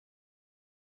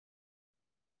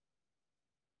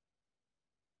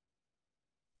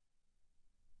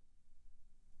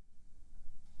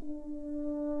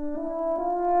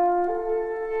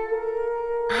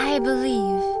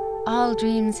believe all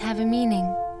dreams have a meaning,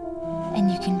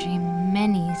 and you can dream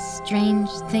many strange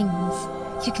things.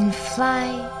 You can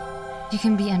fly, you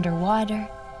can be underwater,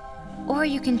 or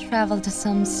you can travel to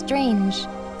some strange,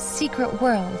 secret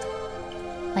world,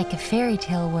 like a fairy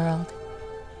tale world.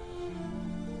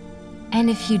 And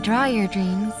if you draw your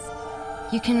dreams,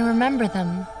 you can remember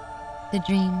them, the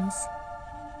dreams.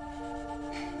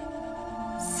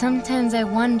 Sometimes I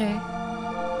wonder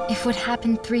if what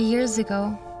happened 3 years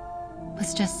ago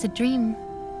was just a dream.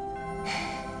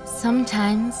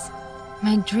 Sometimes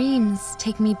my dreams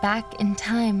take me back in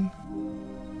time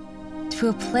to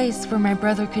a place where my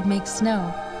brother could make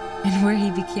snow and where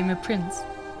he became a prince.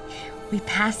 We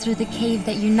passed through the cave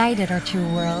that united our two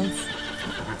worlds.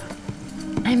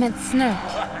 I met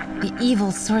Snerk, the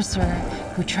evil sorcerer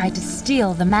who tried to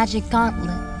steal the magic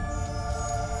gauntlet.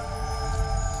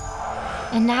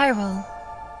 And Eiril,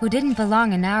 who didn't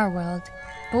belong in our world,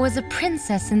 but was a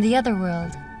princess in the other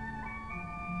world.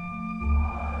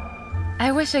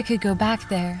 I wish I could go back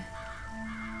there,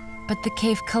 but the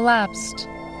cave collapsed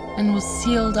and was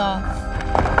sealed off.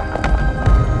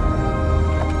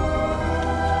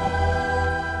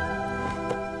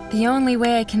 The only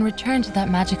way I can return to that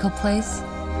magical place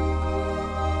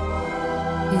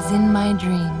is in my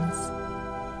dreams.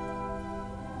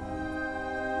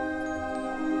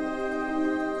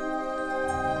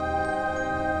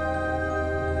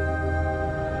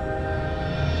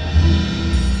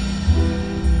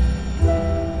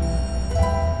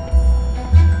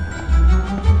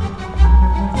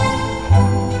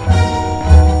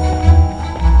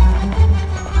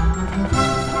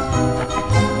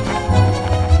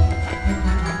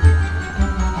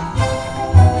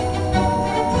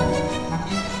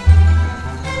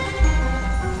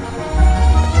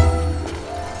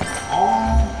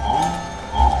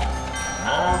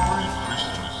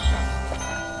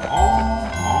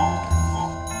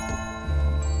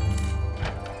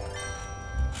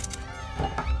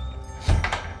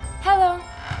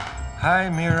 Hi,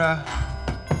 Mira.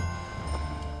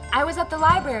 I was at the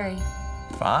library.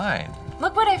 Fine.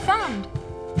 Look what I found.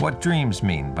 What Dreams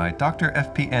Mean by Dr.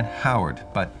 F.P.N. Howard,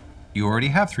 but you already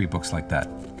have 3 books like that.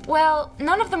 Well,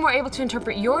 none of them were able to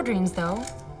interpret your dreams, though.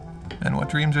 And what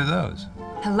dreams are those?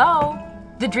 Hello?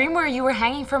 The dream where you were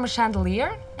hanging from a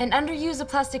chandelier, and under you is a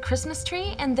plastic Christmas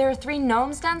tree, and there are 3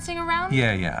 gnomes dancing around?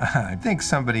 Yeah. I think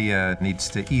somebody needs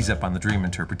to ease up on the dream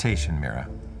interpretation, Mira.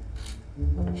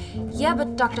 Yeah,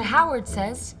 but Dr. Howard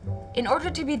says, in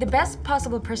order to be the best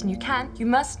possible person you can, you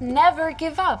must never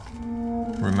give up.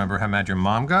 Remember how mad your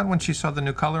mom got when she saw the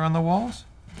new color on the walls?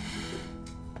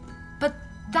 But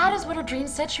that is what her dream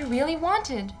said she really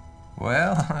wanted.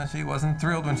 Well, she wasn't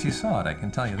thrilled when she saw it, I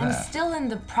can tell you that. I'm still in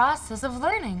the process of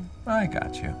learning. I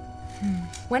got you.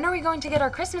 When are we going to get our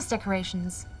Christmas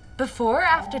decorations? Before or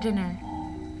after dinner?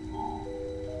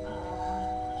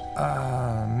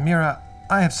 Mira,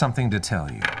 I have something to tell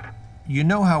you. You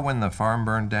know how when the farm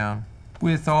burned down,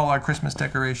 with all our Christmas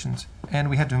decorations, and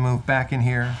we had to move back in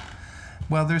here?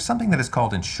 Well, there's something that is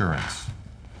called insurance.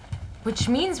 Which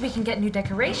means we can get new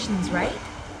decorations, right?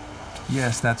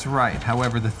 Yes, that's right.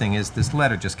 However, the thing is, this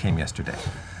letter just came yesterday.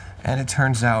 And it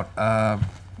turns out,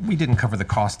 we didn't cover the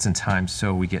costs in time,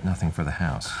 so we get nothing for the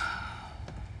house.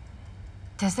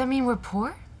 Does that mean we're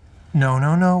poor?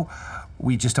 No.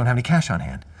 We just don't have any cash on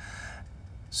hand.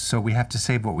 So we have to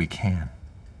save what we can.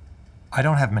 I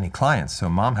don't have many clients, so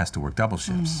Mom has to work double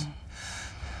shifts.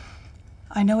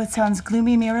 I know it sounds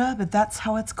gloomy, Mira, but that's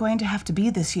how it's going to have to be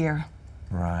this year.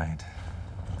 Right.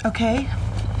 Okay?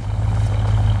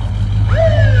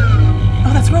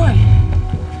 Oh, that's Roy.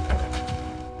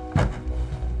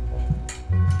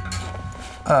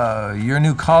 Your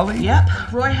new colleague?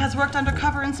 Yep, Roy has worked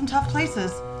undercover in some tough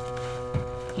places.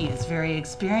 He is very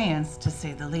experienced, to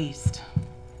say the least.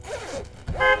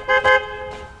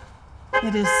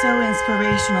 It is so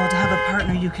inspirational to have a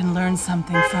partner you can learn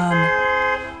something from.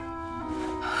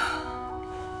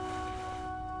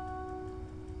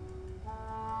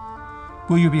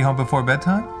 Will you be home before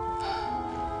bedtime?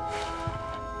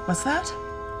 What's that?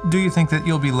 Do you think that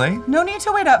you'll be late? No need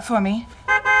to wait up for me.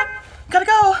 Gotta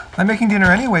go. I'm making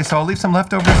dinner anyway, so I'll leave some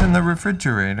leftovers in the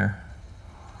refrigerator.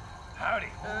 Howdy.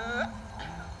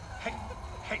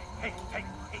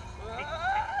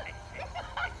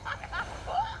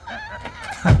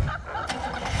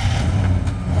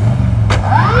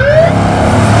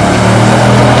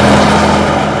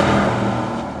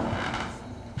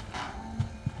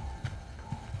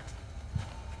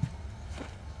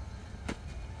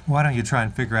 Why don't you try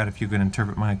and figure out if you can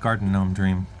interpret my garden gnome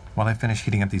dream while I finish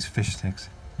heating up these fish sticks?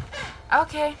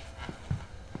 Okay.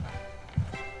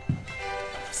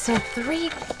 So So 3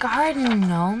 garden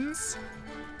gnomes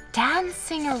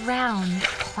dancing around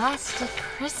plastic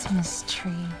Christmas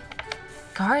tree.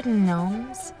 Garden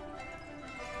gnomes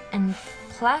and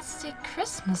plastic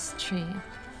Christmas tree.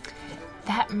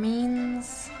 That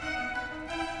means...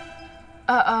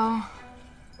 Uh-oh.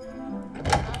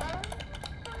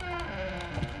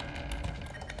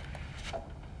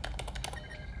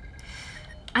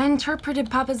 I interpreted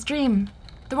Papa's dream.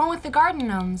 The one with the garden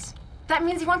gnomes. That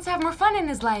means he wants to have more fun in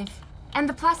his life. And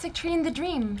the plastic tree in the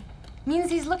dream means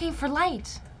he's looking for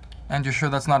light. And you're sure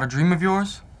that's not a dream of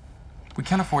yours? We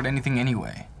can't afford anything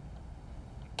anyway.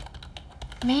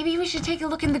 Maybe we should take a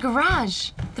look in the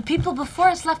garage. The people before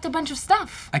us left a bunch of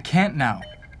stuff. I can't now.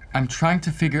 I'm trying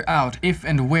to figure out if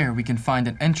and where we can find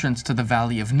an entrance to the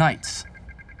Valley of Nights.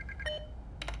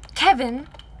 Kevin,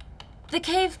 the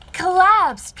cave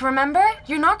collapsed, remember?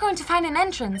 You're not going to find an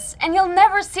entrance, and you'll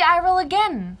never see Eiril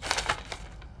again.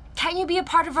 Can't you be a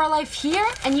part of our life here?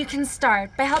 And you can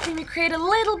start by helping me create a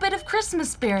little bit of Christmas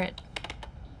spirit.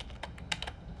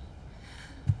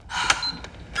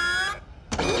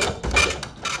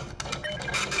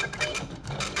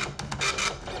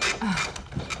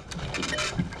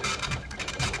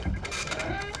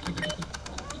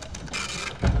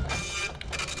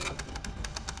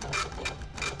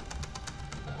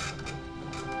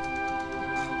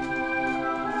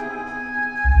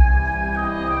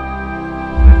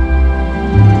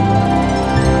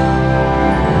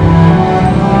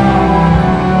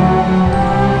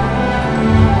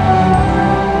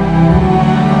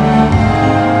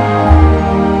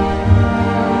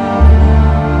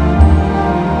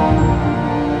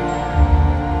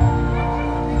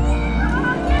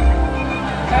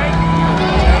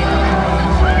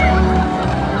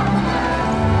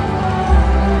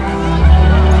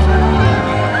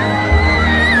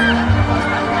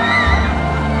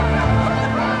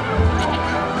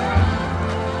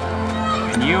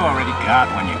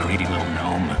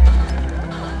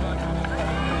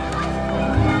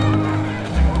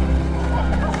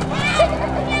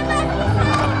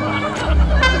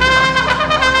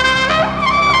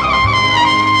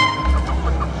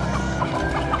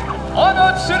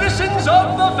 Citizens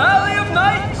of the Valley of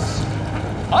Nights,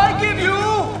 I give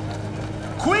you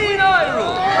Queen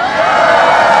Eiril.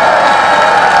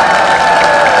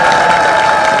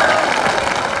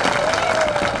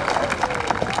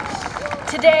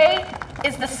 Today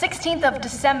is the 16th of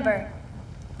December,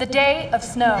 the day of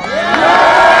snow.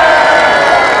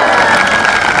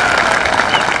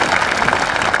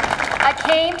 I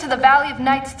came to the Valley of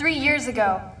Nights 3 years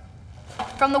ago,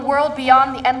 from the world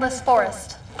beyond the endless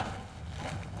forest.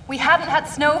 We hadn't had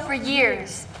snow for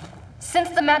years, since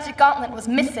the magic gauntlet was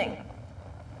missing.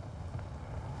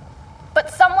 But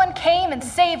someone came and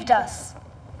saved us,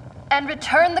 and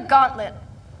returned the gauntlet.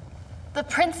 The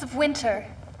Prince of Winter,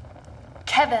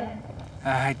 Kevin.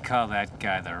 I'd call that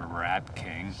guy the Rat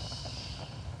King.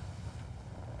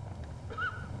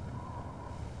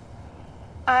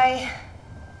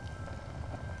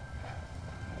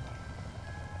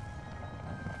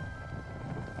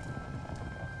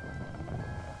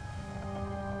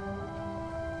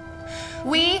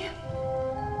 We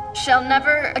shall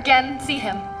never again see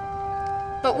him,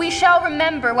 but we shall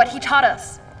remember what he taught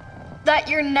us, that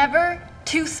you're never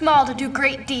too small to do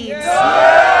great deeds.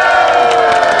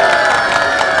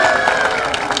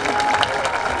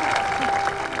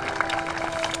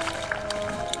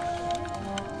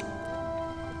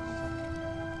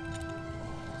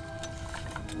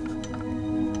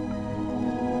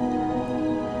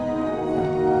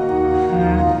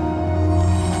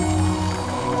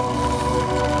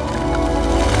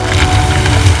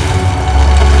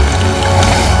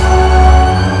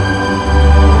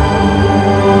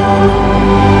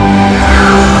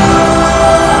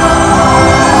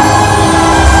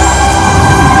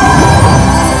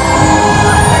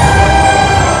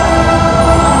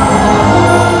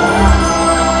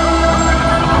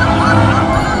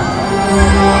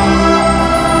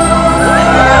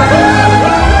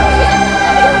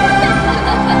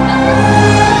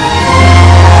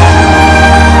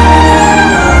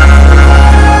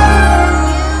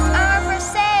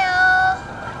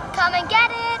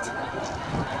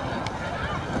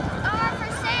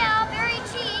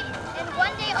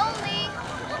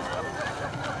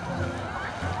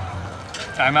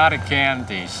 I'm out of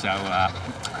candy, so,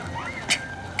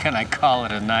 can I call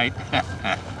it a night?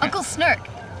 Uncle Snerk,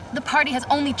 the party has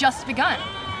only just begun.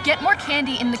 Get more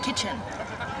candy in the kitchen.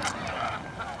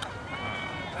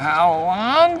 How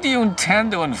long do you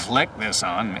intend to inflict this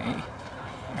on me?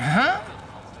 Huh?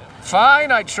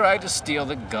 Fine, I tried to steal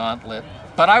the gauntlet,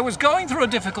 but I was going through a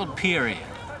difficult period.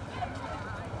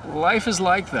 life is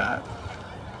like that.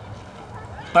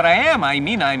 But I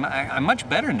mean, I'm much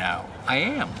better now. I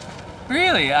am.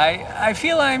 Really, I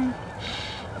feel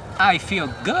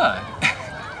good.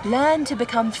 Learn to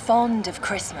become fond of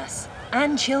Christmas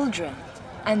and children,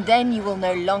 and then you will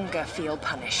no longer feel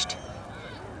punished.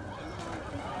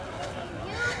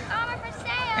 Used armor for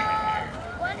sale!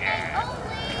 1 day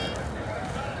only!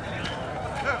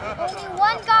 Only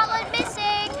 1 gauntlet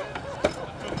missing!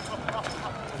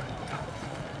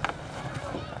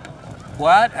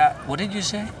 What? What did you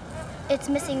say? It's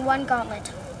missing 1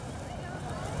 gauntlet.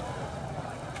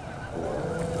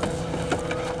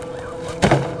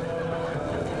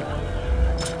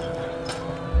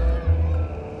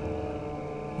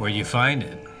 Where'd you find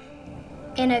it?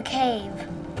 In a cave.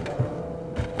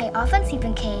 I often sleep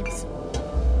in caves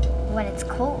when it's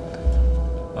cold.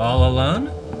 All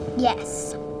alone?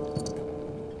 Yes.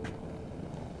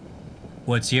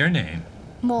 What's your name?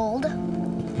 Mould.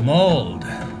 Mould.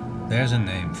 There's a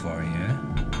name for you.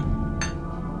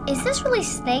 Is this really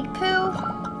snake poo?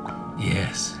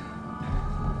 Yes.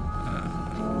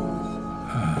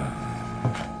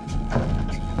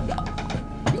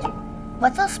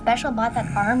 What's so special about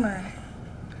that armor?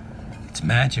 It's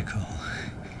magical.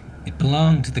 It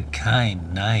belonged to the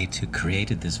kind knight who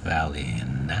created this valley,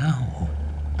 and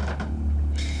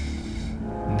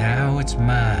now it's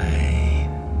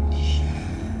mine.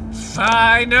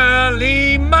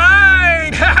 Finally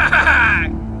mine!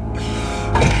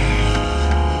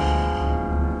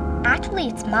 Actually,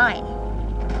 it's mine.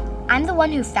 I'm the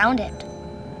one who found it.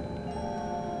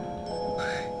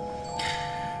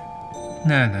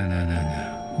 No.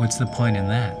 What's the point in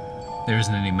that? There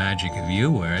isn't any magic if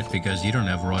you wear it because you don't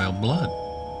have royal blood.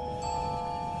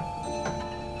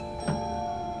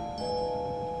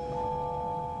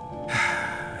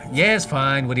 Yes,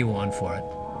 fine. What do you want for it?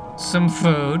 Some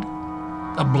food?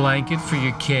 A blanket for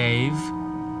your cave?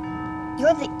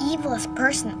 You're the evilest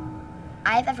person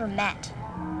I've ever met.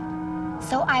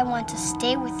 So I want to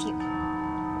stay with you.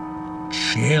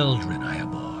 Children I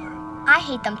abhor. I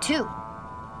hate them too.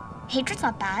 Hatred's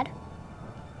not bad.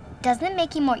 Doesn't it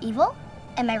make you more evil?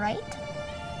 Am I right?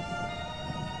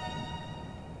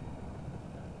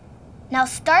 Now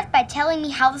start by telling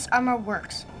me how this armor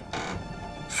works.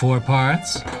 4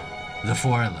 parts, the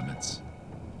 4 elements.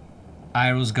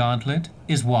 Eiril's gauntlet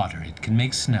is water. It can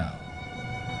make snow.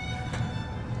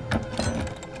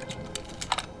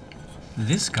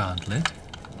 This gauntlet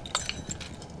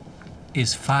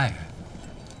is fire.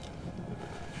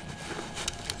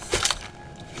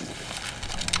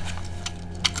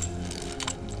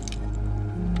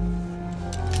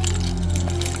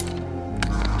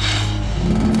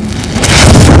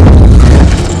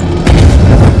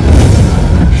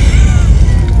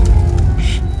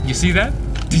 You see that?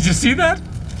 Did you see that?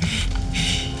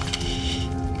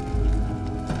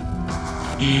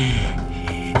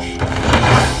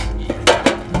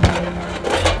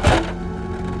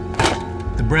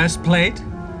 The breastplate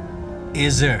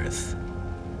is earth.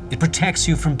 It protects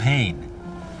you from pain.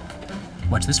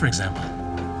 Watch this, for example.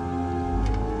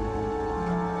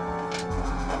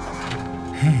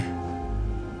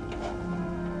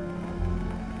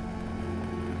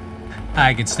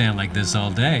 I could stand like this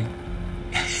all day.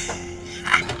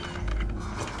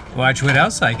 Watch what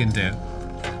else I can do.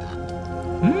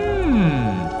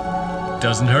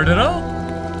 Doesn't hurt at all.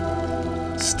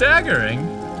 Staggering.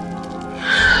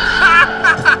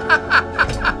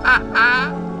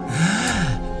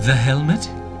 The helmet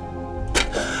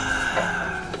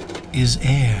is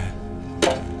air.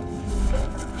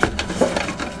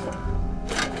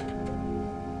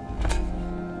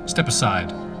 Step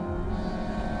aside.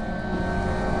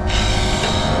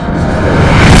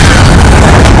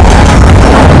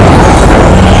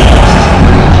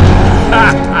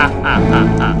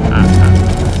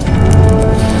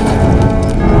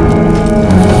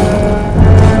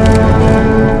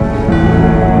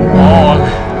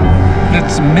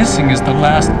 Missing is the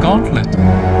last gauntlet.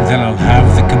 Then I'll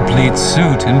have the complete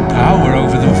suit and power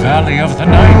over the Valley of the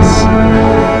Knights.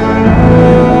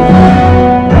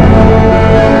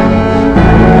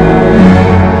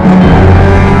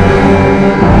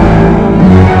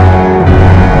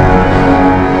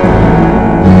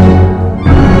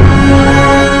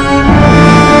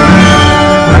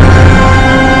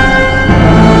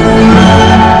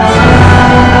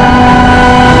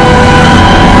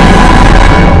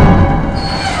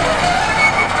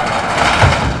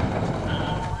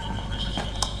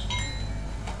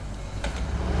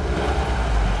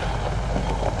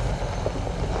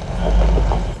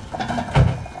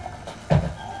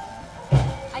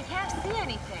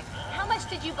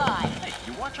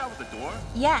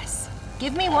 Yes.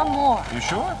 Give me one more. You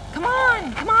sure? Come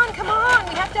on, come on, come on.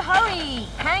 We have to hurry.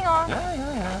 Hang on.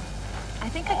 Yeah. I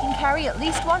think I can carry at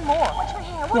least one more. Watch my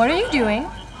hair. What are you doing?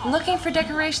 Looking for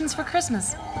decorations for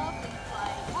Christmas.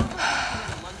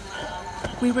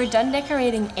 We were done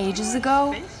decorating ages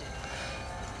ago.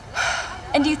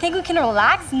 And do you think we can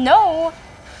relax? No.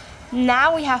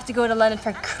 Now we have to go to London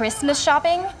for Christmas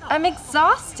shopping. I'm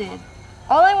exhausted.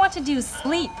 All I want to do is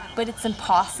sleep, but it's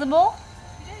impossible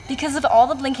because of all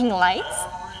the blinking lights.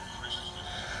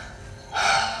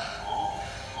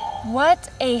 What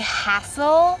a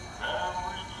hassle.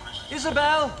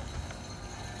 Isabel,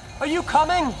 are you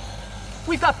coming?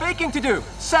 We've got baking to do.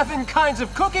 7 kinds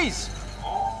of cookies.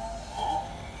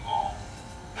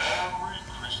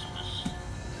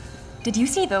 Did you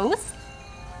see those?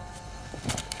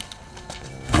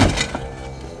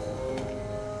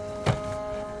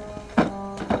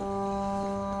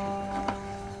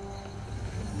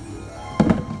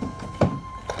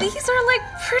 These are like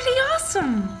pretty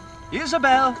awesome.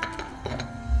 Isabel.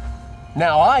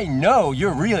 Now I know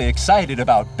you're really excited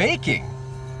about baking,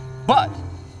 but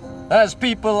as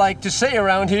people like to say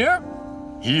around here,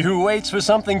 he who waits for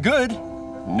something good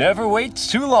never waits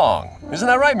too long. Isn't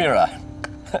that right, Mira?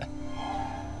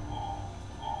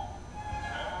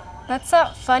 That's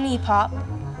not funny, Pop.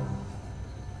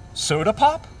 Soda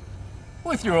pop?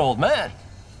 With your old man?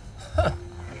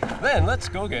 Then let's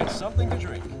go get something to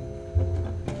drink.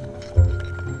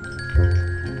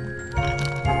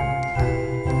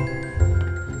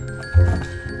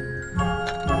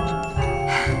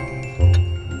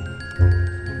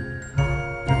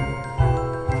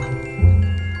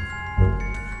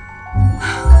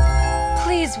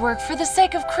 Please work for the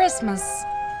sake of Christmas.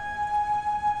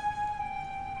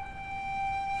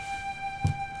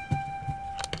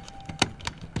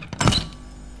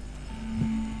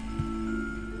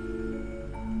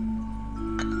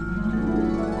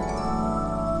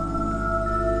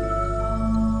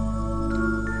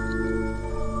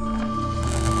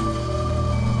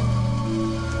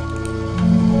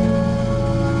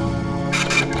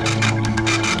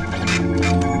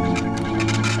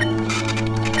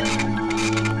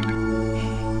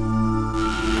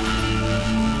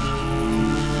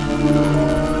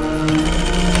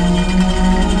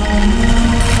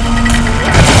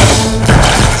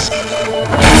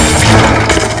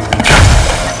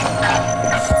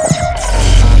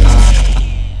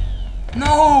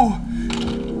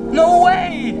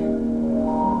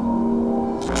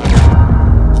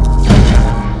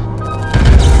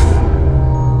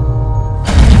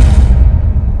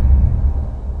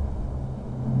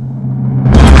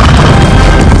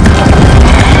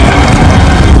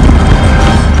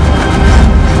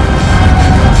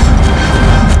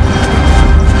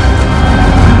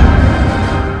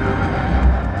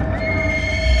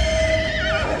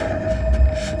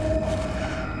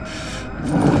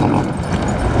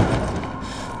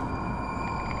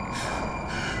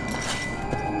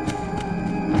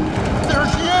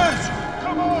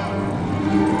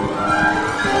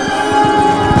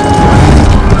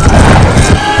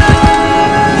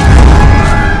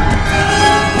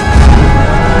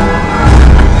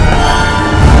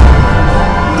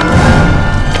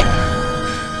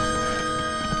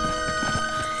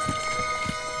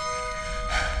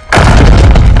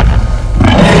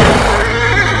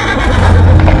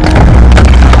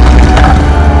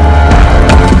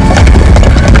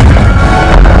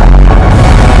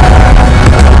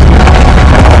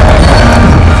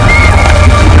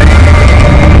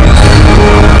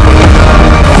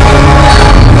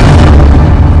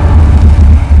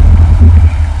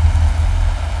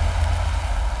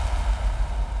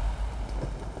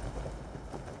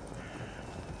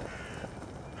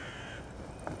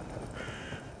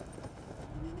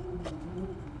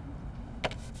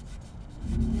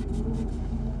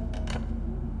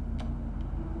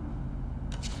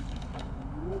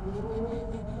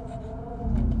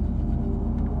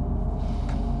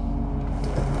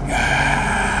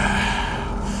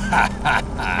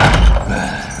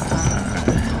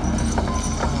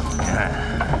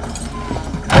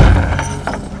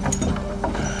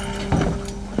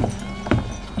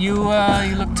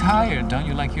 You look tired. Don't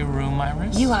you like your room,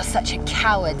 Iris? You are such a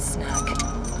coward,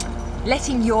 Snerk.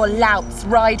 Letting your louts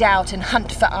ride out and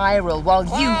hunt for Eiril while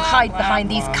you hide behind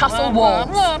these castle walls.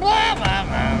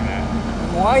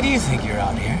 Why do you think you're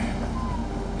out here?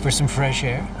 For some fresh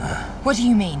air? What do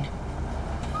you mean?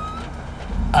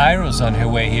 Eiril's on her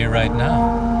way here right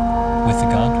now, with the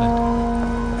gauntlet.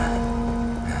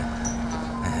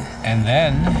 And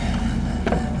then,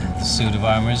 the suit of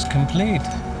armor is complete.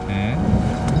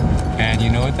 And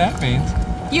you know what that means.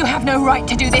 You have no right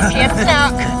to do this here,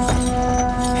 Snerk!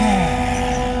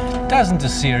 Doesn't a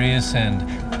serious and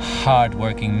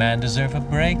hard-working man deserve a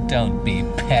break? Don't be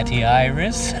petty,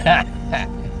 Iris.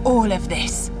 All of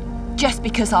this, just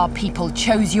because our people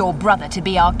chose your brother to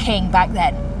be our king back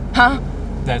then, huh?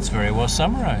 That's very well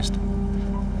summarized.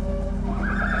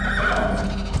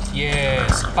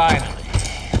 Yes, finally.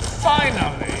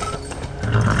 Finally!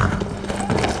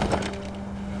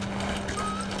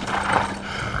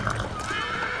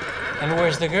 And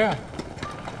where's the girl?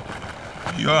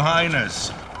 Your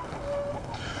Highness,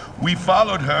 we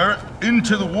followed her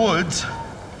into the woods.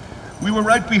 We were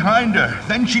right behind her.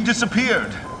 Then she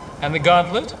disappeared. And the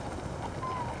gauntlet?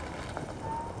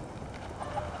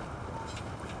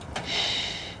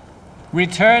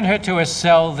 Return her to her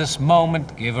cell this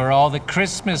moment. Give her all the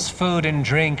Christmas food and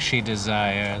drink she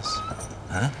desires.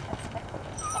 Huh?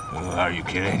 Are you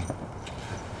kidding?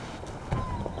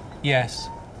 Yes.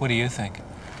 What do you think?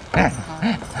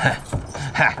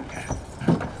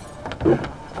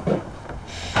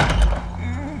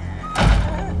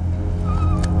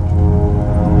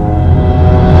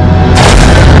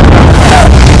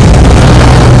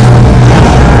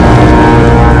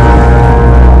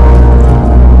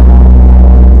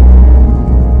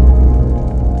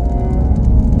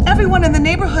 Everyone in the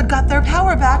neighborhood got their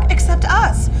power back except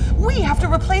us. We have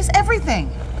to replace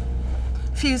everything.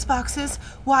 Fuse boxes,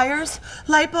 wires,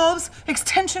 light bulbs,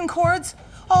 extension cords,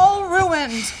 all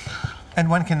ruined. And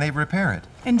when can they repair it?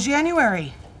 In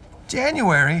January.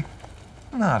 January?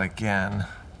 Not again.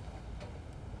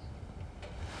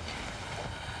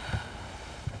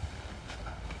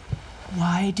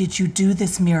 Why did you do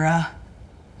this, Mira?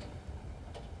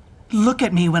 Look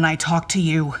at me when I talk to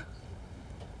you.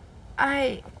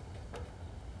 I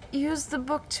used the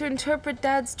book to interpret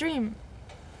Dad's dream.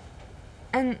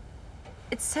 And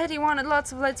it said he wanted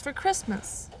lots of lights for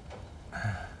Christmas.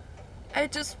 I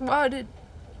just wanted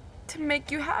to make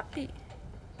you happy.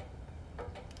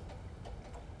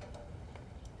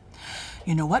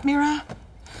 You know what, Mira?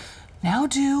 Now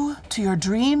due to your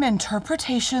dream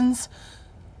interpretations,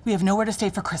 we have nowhere to stay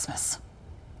for Christmas.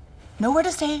 Nowhere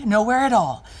to stay, nowhere at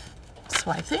all.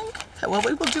 So I think that what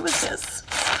we will do is this.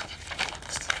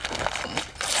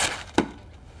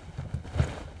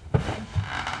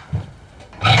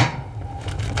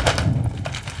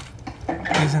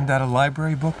 Isn't that a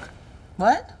library book?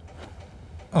 What?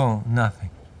 Oh, nothing.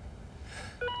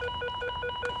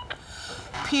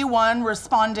 P1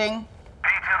 responding.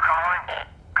 P2 calling.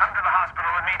 Come to the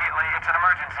hospital immediately. It's an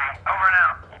emergency. Over and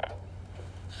out.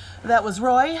 That was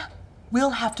Roy.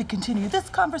 We'll have to continue this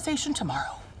conversation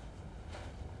tomorrow.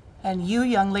 And you,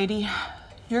 young lady,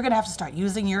 you're gonna have to start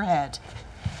using your head.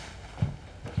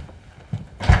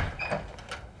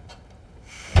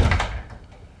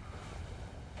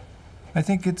 I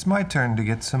think it's my turn to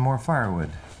get some more firewood.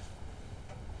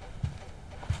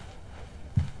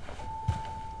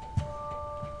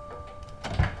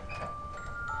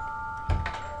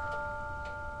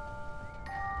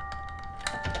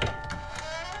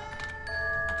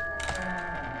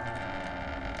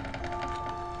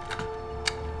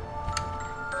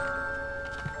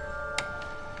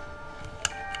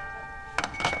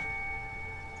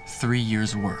 Three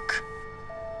years' work.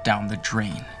 Down the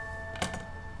drain.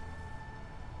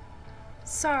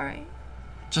 Sorry.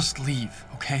 Just leave,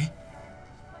 okay?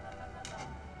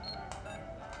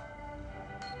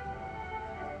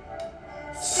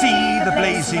 See the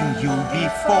blazing Yule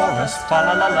before us, fa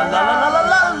la la la la la la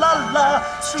la la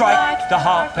la. Strike the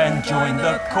harp and join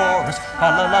the chorus,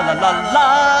 fa la la la la la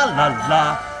la la.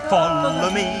 Follow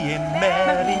me in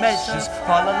merry measures,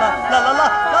 fa la la la la la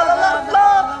la la la la.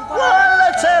 While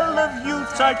I tell of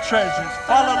Yuletide treasures,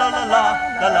 fa la la la la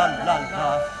la la la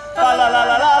la. Fa la la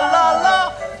la la la la la.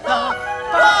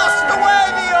 Past away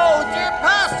the old dear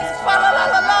past, fa la la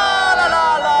la la la la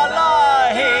la la.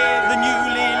 Hear the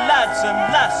newly lads and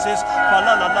lasses, fa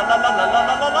la la la la la la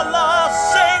la la la la.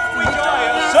 Sing we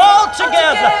joyous all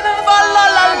together, fa la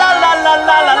la la la la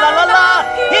la la la la la.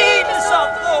 Heedless of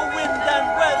the wind and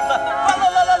weather, fa la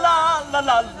la la la la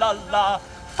la la la.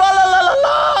 Fa la la la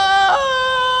la.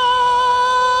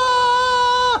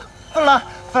 Fa la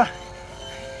fa.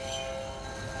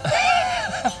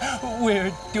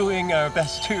 We're doing our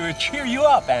best to cheer you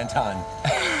up, Anton.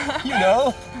 You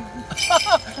know,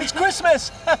 it's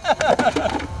Christmas.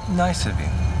 Nice of you.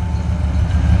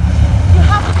 You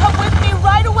have to come with me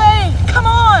right away. Come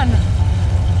on.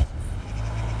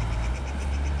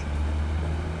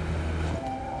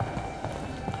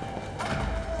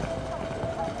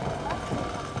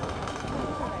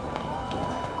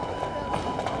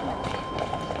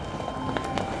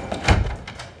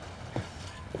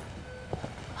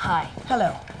 Hi.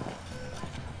 Hello.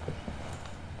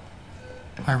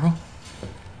 Eiril?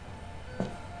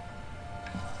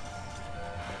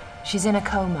 She's in a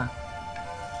coma.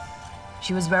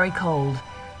 She was very cold.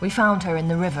 We found her in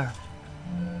the river.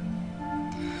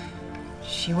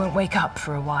 She won't wake up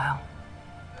for a while.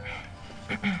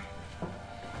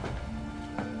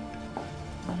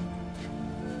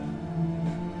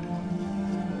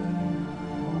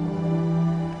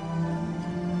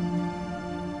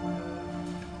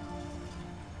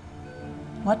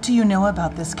 What do you know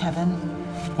about this, Kevin?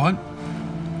 What?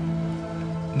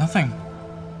 Nothing.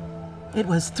 It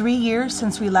was 3 years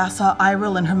since we last saw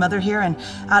Eiril and her mother here, and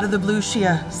out of the blue she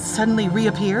suddenly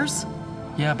reappears?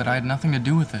 Yeah, but I had nothing to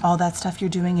do with it. All that stuff you're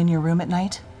doing in your room at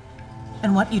night?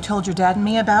 And what you told your dad and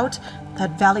me about?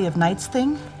 That Valley of Nights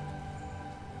thing?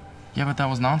 Yeah, but that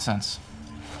was nonsense.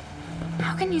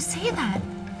 How can you say that?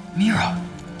 Mira!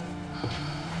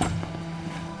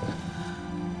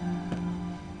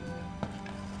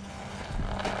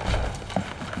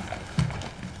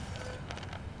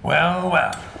 Well,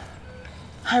 well.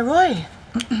 Hi, Roy.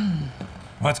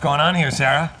 What's going on here,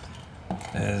 Sarah?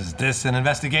 Is this an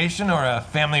investigation or a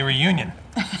family reunion?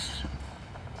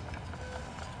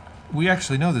 We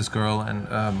actually know this girl,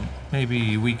 and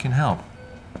maybe we can help.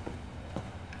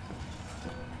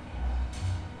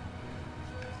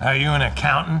 Are you an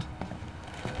accountant?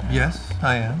 Yes,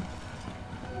 I am.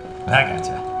 I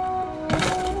gotcha.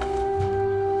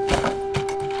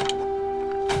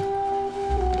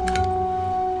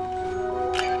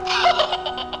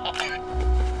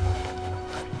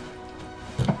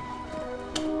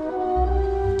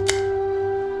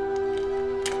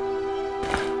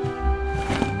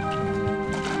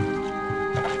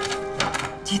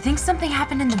 Do you think something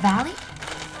happened in the valley?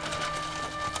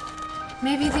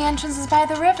 Maybe the entrance is by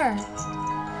the river.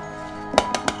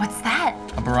 What's that?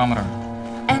 A barometer.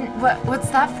 And what's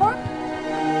that for?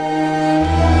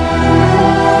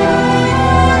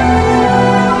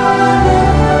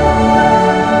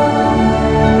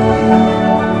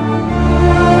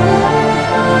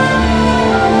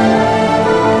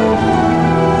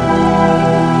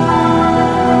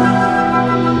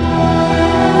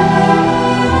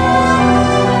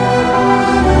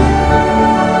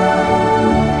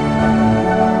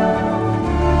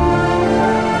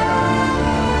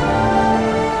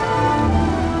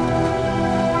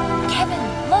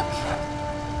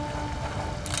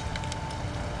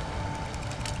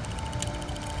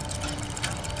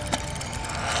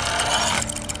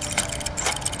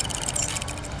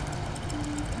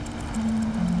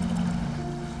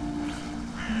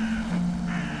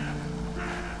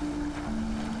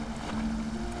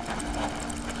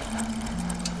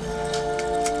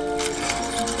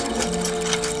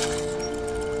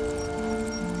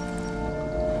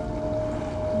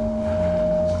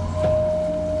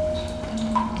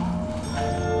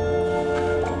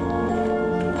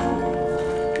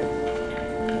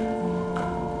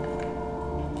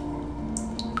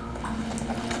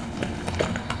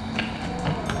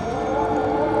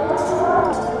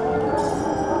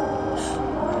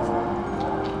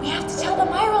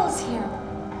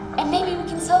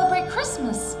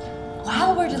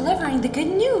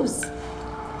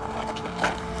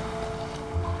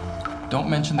 Don't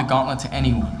mention the gauntlet to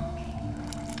anyone.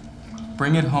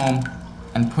 Bring it home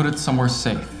and put it somewhere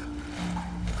safe.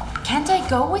 Can't I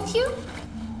go with you?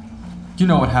 You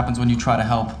know what happens when you try to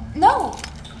help. No,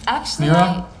 actually,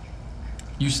 Mira,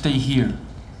 you stay here.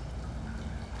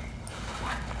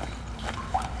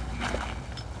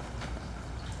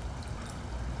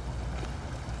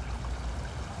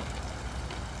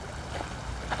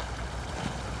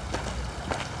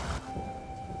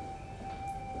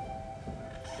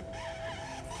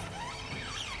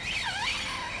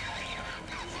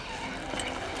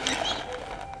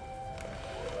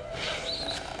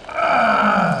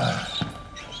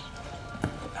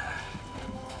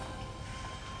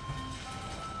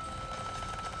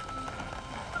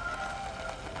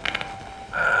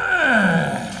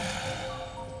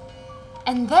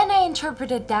 And then I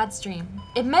interpreted Dad's dream.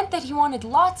 It meant that he wanted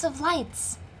lots of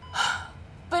lights.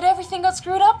 But everything got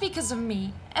screwed up because of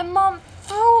me. And Mom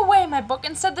threw away my book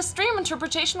and said the stream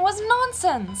interpretation was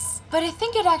nonsense. But I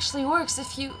think it actually works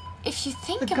if you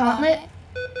think about gauntlet? it.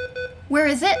 Where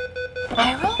is it?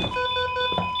 Eiril?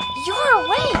 You're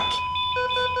awake!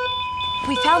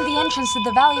 We found the entrance to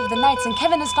the Valley of the Nights, and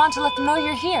Kevin has gone to let them know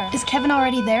you're here. Is Kevin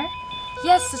already there?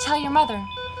 Yes, to tell your mother.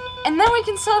 And then we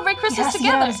can celebrate Christmas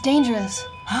together. Get out. It's dangerous.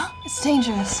 Huh? It's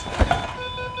dangerous.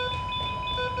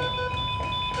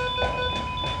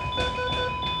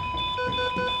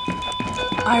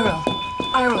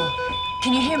 Eiril,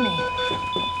 can you hear me?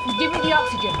 Give me the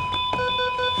oxygen.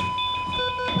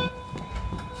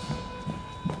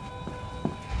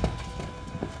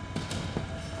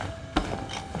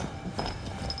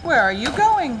 Where are you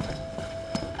going?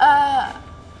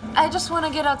 I just want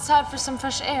to get outside for some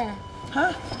fresh air.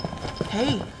 Huh?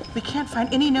 Hey, we can't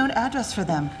find any known address for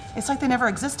them. It's like they never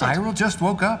existed. Eiril just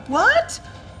woke up. What?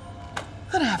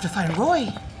 Then I have to find Roy.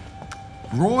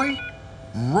 Roy?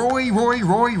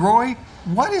 Roy?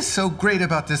 What is so great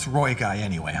about this Roy guy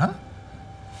anyway, huh?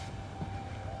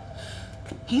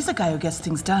 He's a guy who gets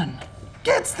things done.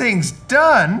 Gets things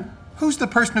done? Who's the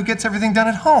person who gets everything done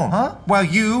at home, huh? While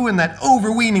you and that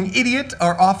overweening idiot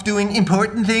are off doing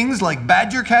important things like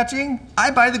badger catching, I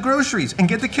buy the groceries and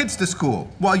get the kids to school,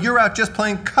 while you're out just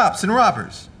playing cops and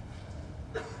robbers.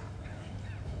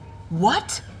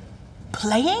 What?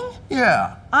 Playing?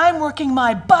 Yeah. I'm working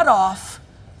my butt off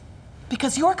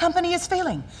because your company is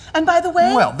failing. And by the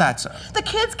way, well, that's the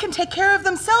kids can take care of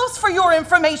themselves, for your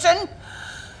information.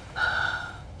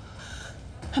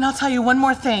 And I'll tell you one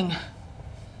more thing.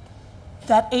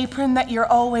 That apron that you're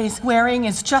always wearing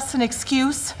is just an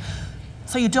excuse,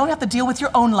 so you don't have to deal with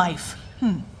your own life.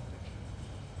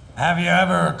 Have you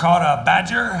ever caught a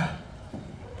badger?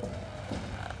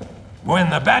 When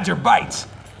the badger bites,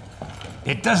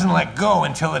 it doesn't let go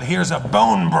until it hears a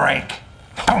bone break.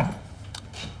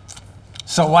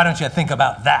 So why don't you think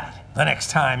about that the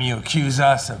next time you accuse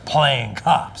us of playing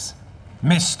cops?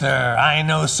 Mr. I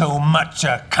know so much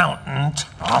accountant.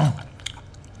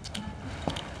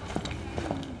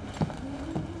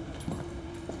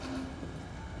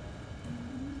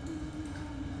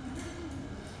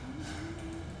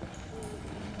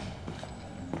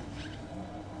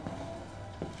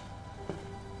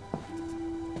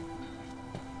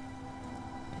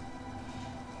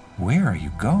 Where are you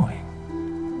going?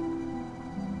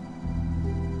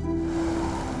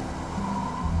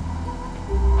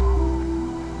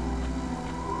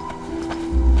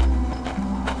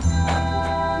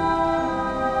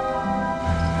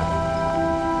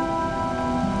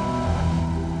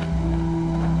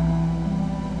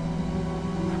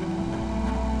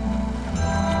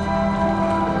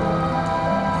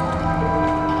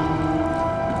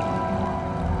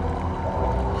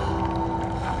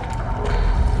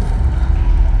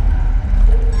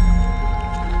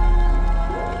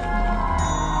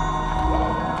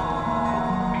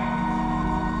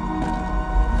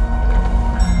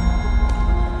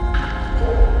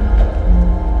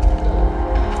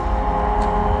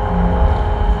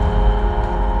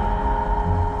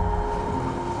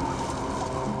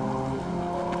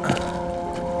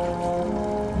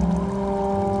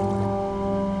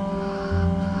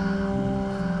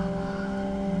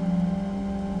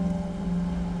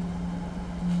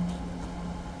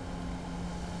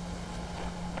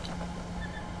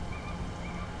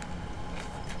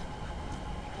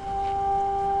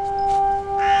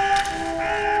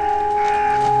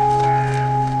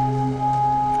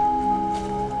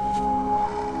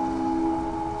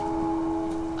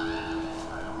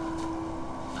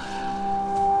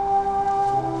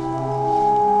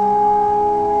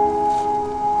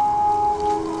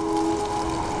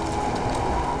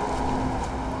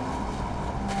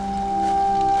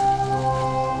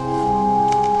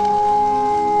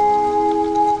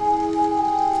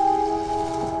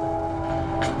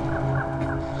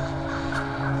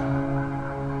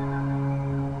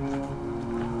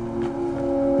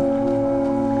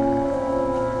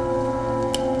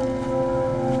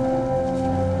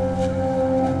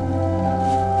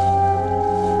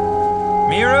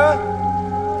 Mira?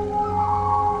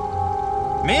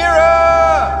 Mira!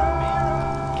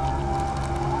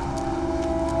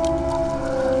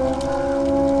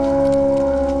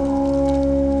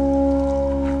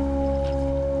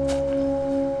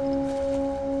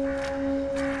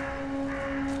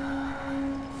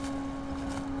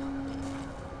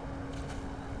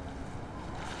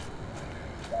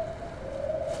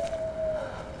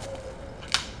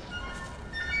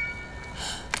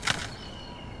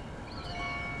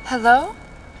 Hello?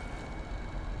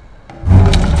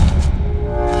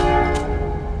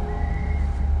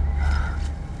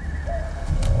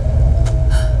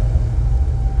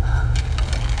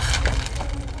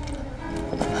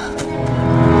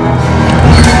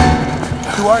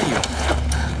 Who are you?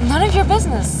 None of your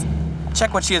business.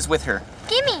 Check what she has with her.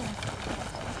 Gimme!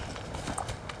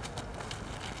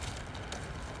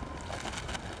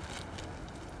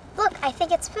 Look, I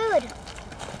think it's food.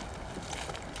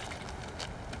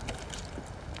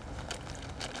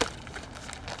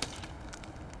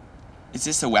 Is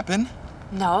this a weapon?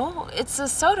 No, it's a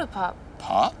soda pop.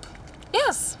 Pop?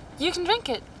 Yes, you can drink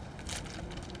it.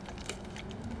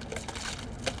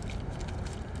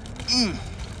 Mm.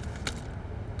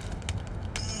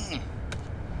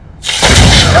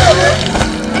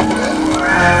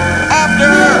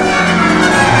 After!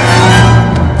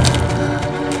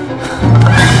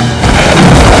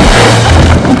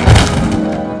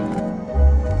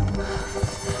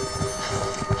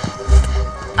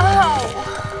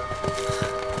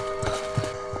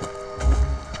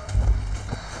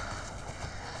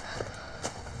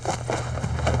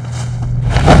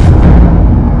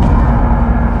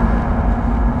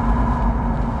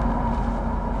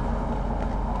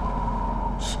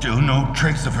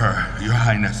 trace of her, Your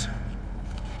Highness.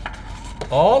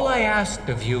 All I asked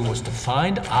of you was to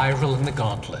find Eiril in the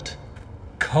gauntlet.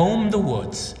 Comb the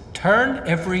woods. Turn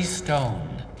every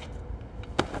stone.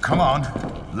 Come on,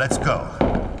 let's go.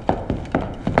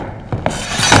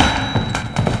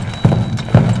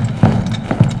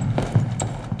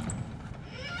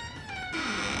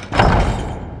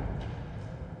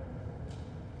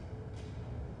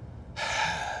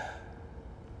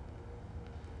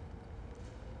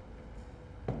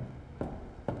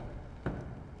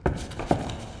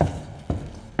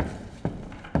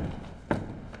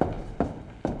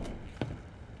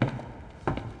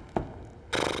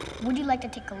 Would you like to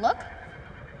take a look?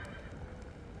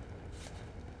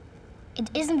 It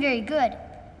isn't very good,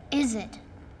 is it?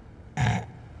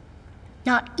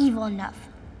 Not evil enough.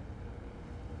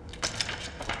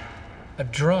 A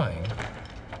drawing?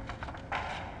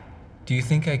 Do you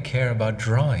think I care about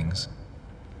drawings?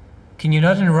 Can you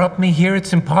not interrupt me here?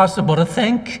 It's impossible to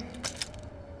think.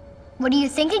 What are you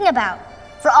thinking about?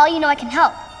 For all you know, I can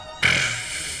help.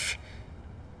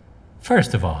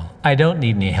 First of all, I don't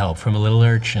need any help from a little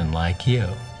urchin like you.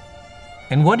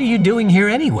 And what are you doing here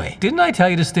anyway? Didn't I tell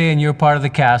you to stay in your part of the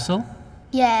castle?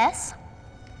 Yes.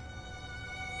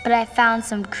 But I found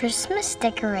some Christmas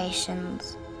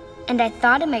decorations, and I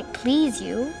thought it might please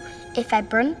you if I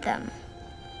burnt them.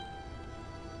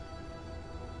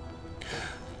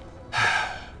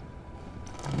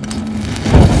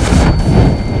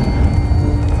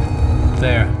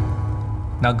 There.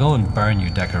 Now go and burn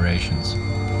your decorations.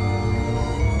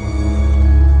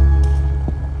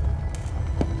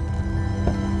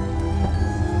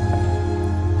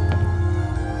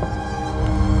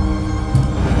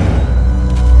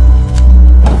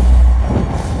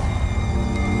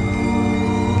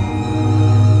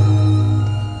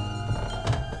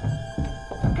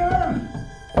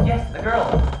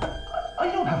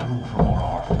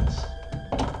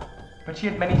 She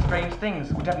had many strange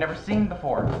things which I've never seen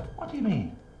before. What do you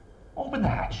mean? Open the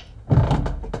hatch.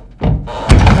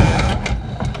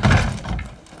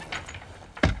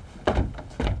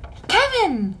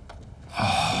 Kevin!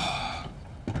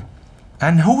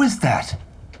 And who is that?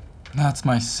 That's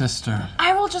my sister.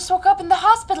 Eiril just woke up in the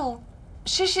hospital.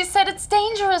 She said it's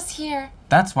dangerous here.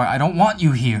 That's why I don't want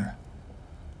you here.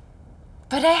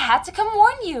 But I had to come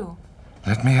warn you.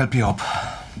 Let me help you up.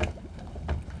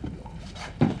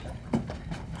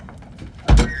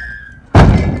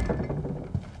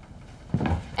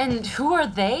 And who are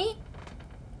they?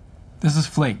 This is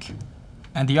Flake.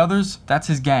 And the others, that's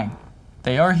his gang.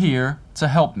 They are here to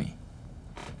help me.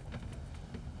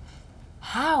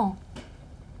 How?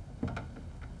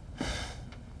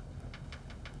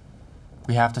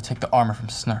 We have to take the armor from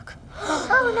Snerk.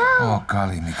 Oh no! Oh,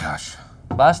 golly, Mikash.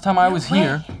 Last time I was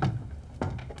here,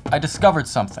 I discovered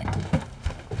something.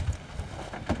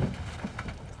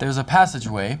 There's a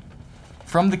passageway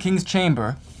from the king's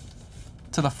chamber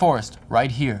to the forest right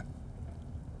here.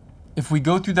 If we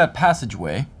go through that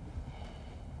passageway,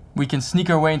 we can sneak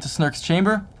our way into Snerk's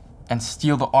chamber and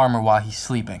steal the armor while he's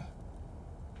sleeping.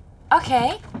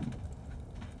 Okay.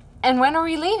 And when are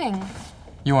we leaving?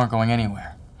 You aren't going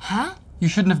anywhere. Huh? You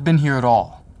shouldn't have been here at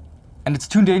all. And it's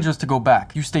too dangerous to go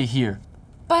back. You stay here.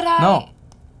 But I... No.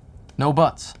 No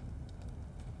buts.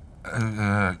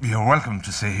 You're welcome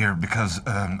to stay here because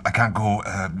I can't go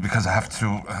because I have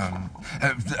to.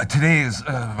 Today is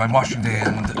my washing day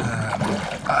and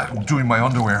I'm doing my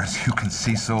underwear, as you can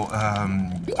see, so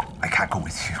I can't go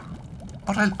with you.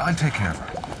 But I'll take care of her.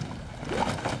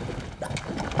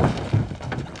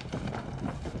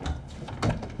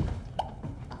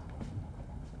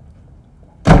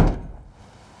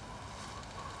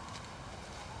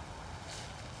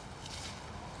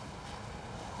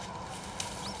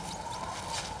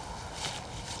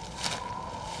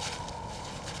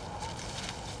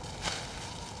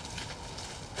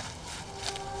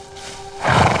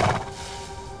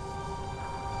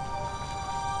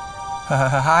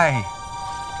 Hi.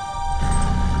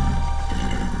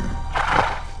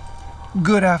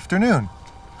 Good afternoon.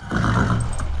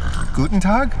 Guten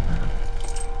Tag.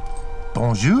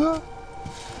 Bonjour.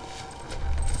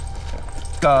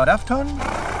 Good afternoon.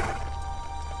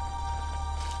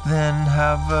 Then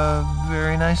have a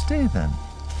very nice day then.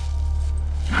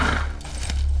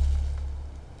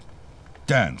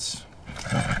 Dance.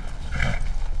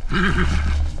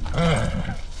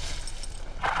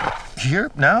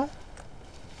 Here, now?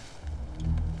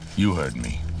 You heard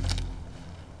me.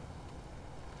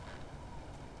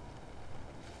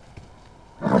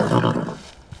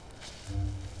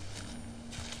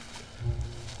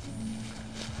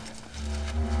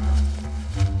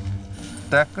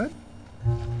 That good?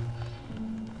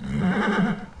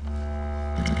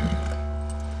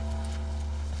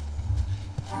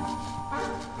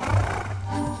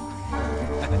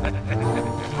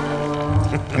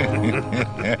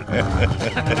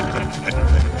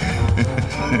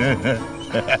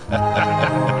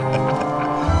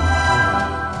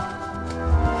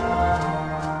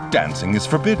 Dancing is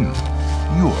forbidden.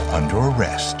 You're under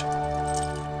arrest.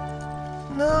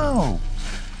 No.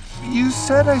 You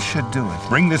said I should do it.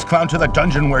 Bring this clown to the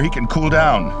dungeon where he can cool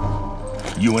down.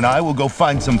 You and I will go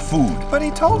find some food. But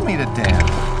he told me to dance.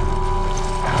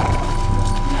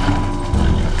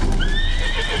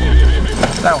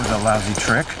 That was a lousy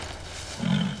trick.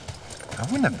 I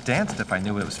wouldn't have danced if I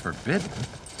knew it was forbidden.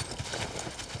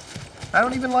 I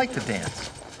don't even like to dance.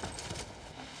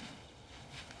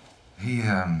 He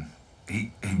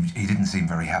didn't seem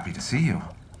very happy to see you.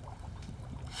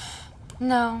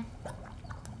 No.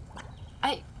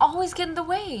 I always get in the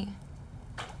way.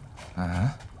 Uh-huh.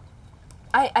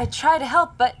 I try to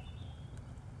help, but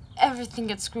everything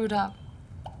gets screwed up.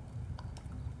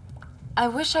 I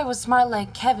wish I was smart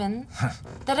like Kevin,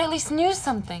 that at least knew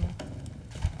something.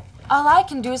 All I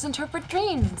can do is interpret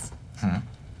dreams.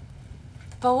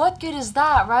 But what good is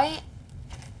that, right?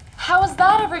 How is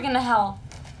that ever gonna help?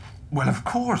 Well, of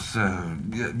course,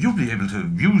 you'll be able to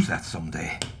use that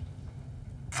someday.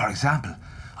 For example,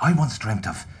 I once dreamt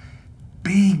of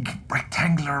big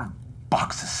rectangular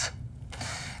boxes.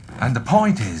 And the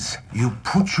point is, you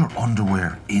put your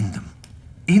underwear in them.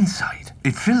 Inside,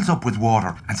 it fills up with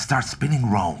water and starts spinning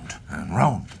round and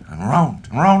round and round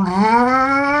and round.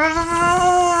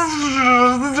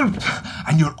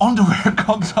 And your underwear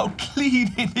comes out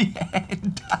clean in the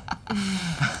end.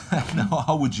 Now,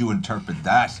 how would you interpret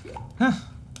that? Huh?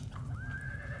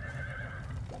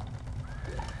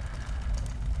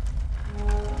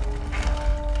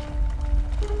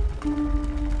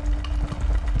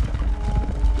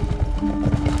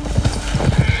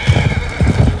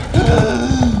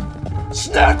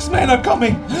 Snerk's men are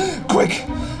coming! Quick!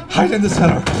 Hide in the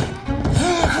cellar!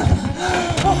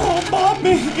 Oh,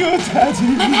 Mommy, your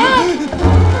daddy!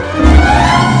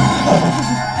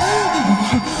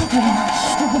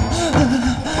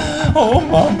 Oh,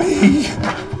 Mommy!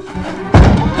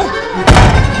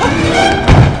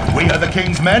 We are the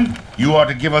king's men. You are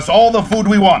to give us all the food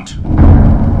we want.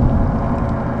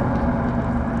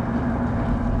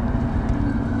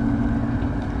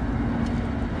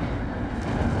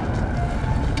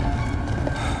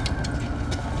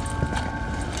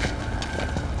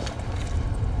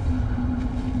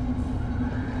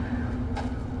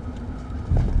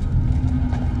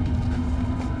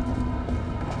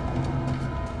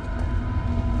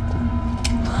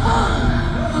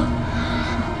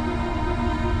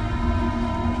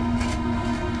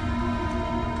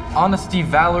 Honesty,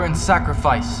 valor, and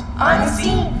sacrifice.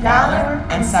 Honesty, valor,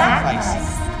 and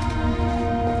sacrifice.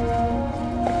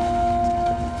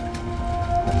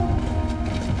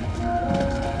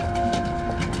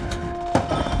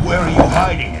 Where are you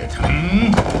hiding it,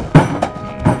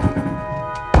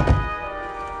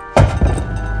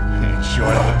 It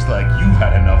sure looks like you've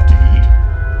had enough to eat.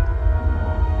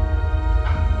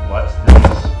 What's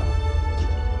this?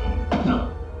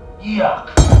 Yuck.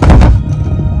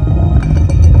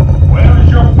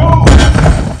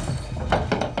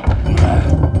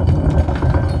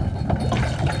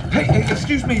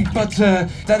 Excuse me, but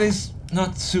that is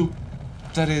not soup.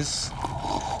 That is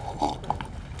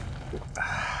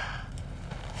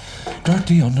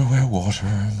dirty underwear water.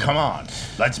 Come on,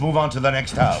 let's move on to the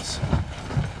next house.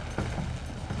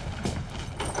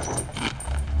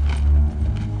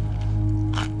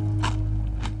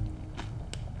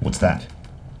 What's that?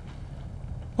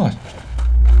 What?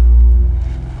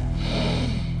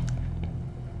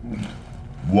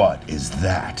 What is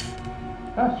that?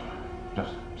 That's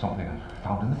just something I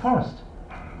found in the forest.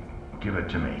 Give it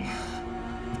to me.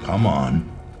 Come on.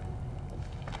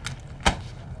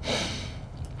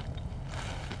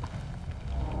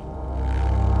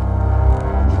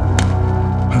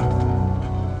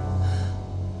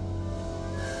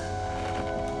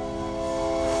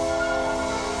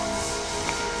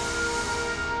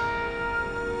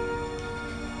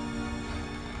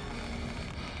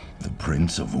 The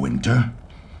Prince of Winter?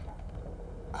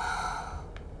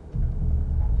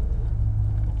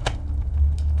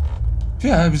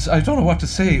 Yeah, I don't know what to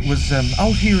say. It was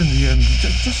out here in the,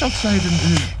 just outside in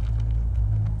the...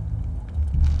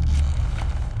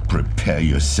 Prepare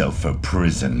yourself for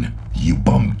prison, you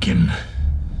bumpkin.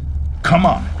 Come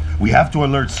on, we have to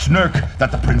alert Snerk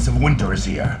that the Prince of Winter is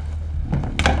here.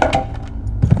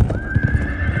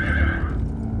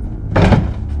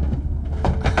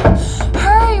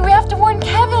 Hurry, we have to warn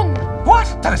Kevin!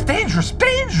 What? That is dangerous,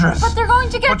 dangerous! But they're going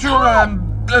to get But you're, caught!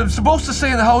 supposed to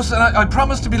stay in the house, and I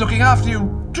promised to be looking after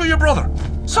you to your brother.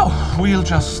 So, we'll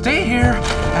just stay here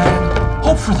and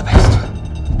hope for the best.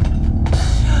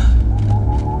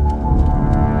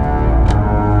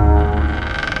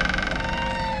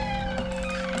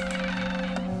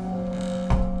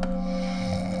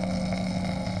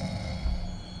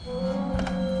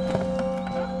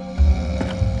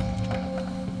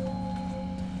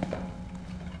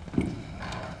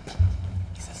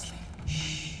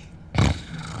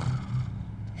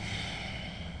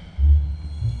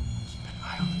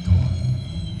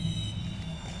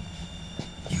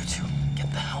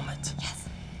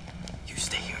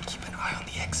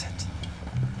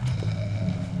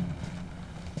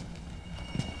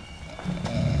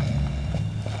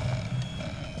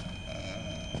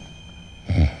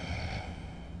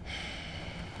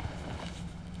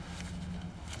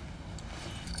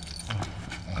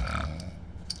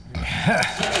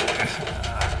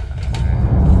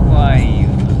 Why, you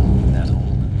little nettle.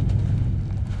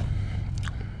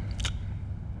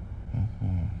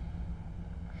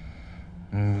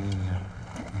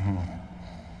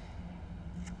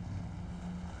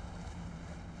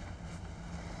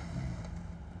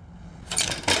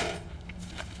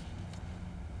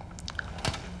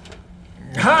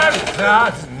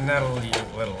 That's nettle, you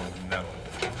little nettle.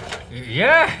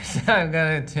 Yes, I'm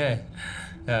gonna take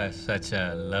such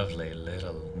a lovely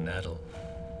little nettle.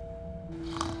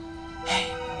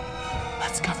 Hey,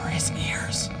 let's cover his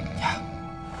ears. Yeah.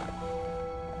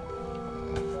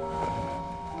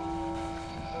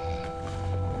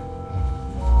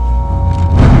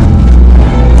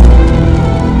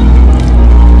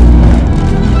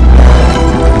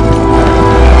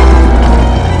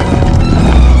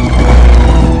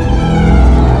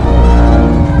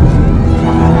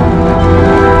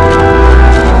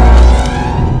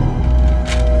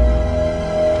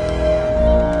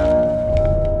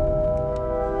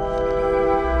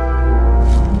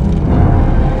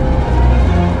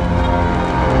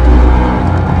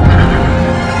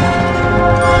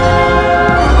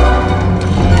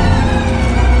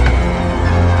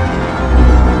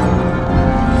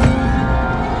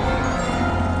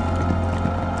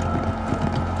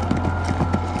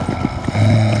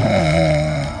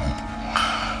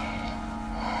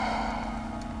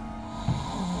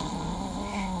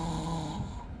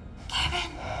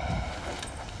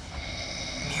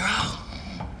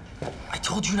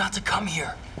 told you not to come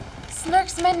here.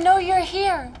 Snerk's men know you're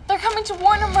here. They're coming to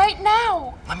warn him right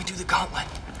now. Let me do the gauntlet.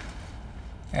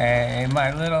 Hey,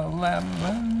 my little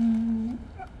lemon.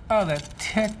 Oh, that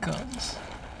tickles.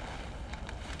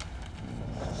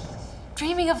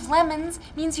 Dreaming of lemons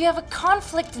means you have a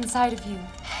conflict inside of you.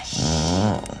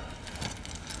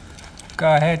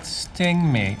 Go ahead,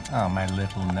 sting me. Oh, my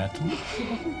little nettle.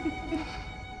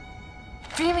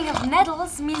 Dreaming of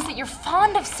nettles means that you're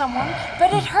fond of someone,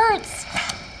 but it hurts.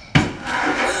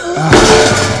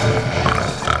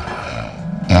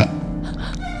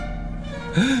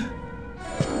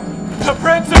 The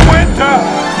Prince of Winter!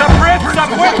 The Prince of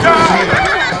Winter!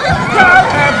 Grab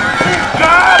him!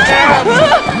 Grab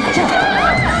him!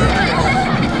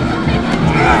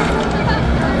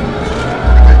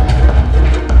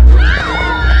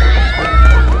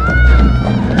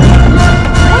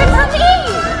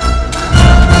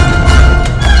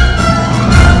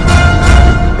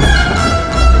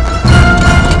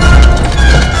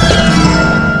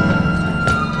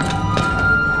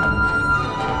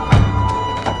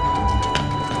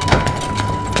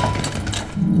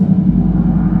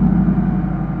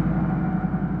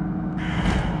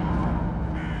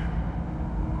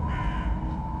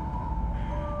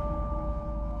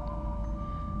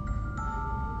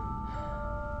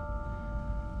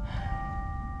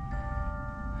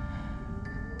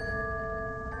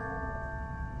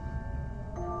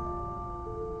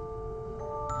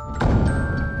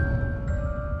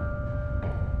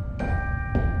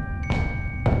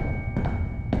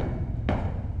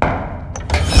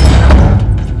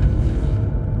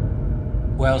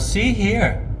 Well, see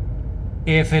here.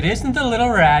 If it isn't the little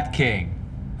Rat King,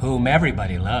 whom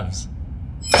everybody loves.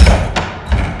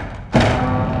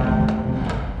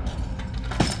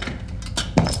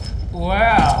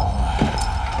 Well,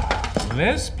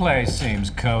 this place seems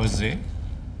cozy.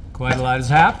 Quite a lot has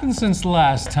happened since the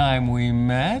last time we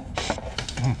met.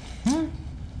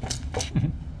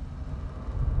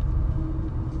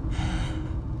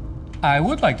 I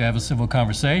would like to have a civil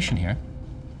conversation here.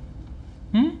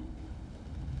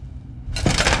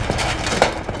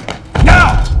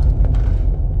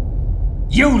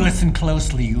 You listen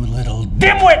closely, you little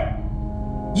dimwit!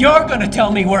 You're gonna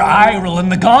tell me where Eiril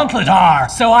and the Gauntlet are,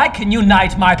 so I can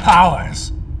unite my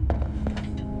powers.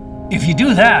 If you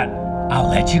do that, I'll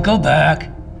let you go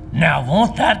back. Now,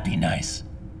 won't that be nice?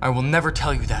 I will never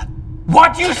tell you that.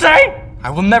 What you say? I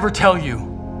will never tell you.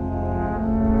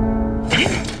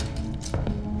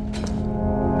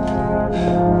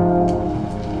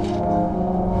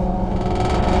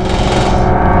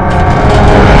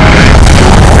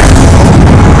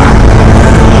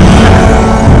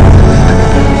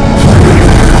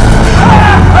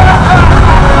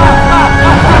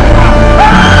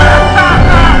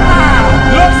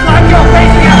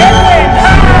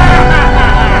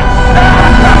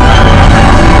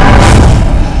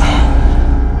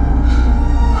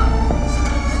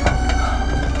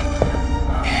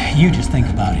 You just think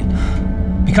about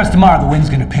it. Because tomorrow the wind's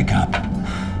gonna pick up.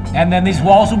 And then these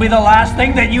walls will be the last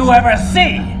thing that you ever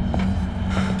see.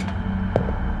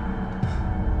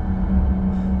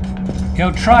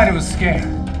 He'll try to escape.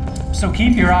 So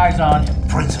keep your eyes on him.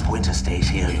 Prince of Winter stays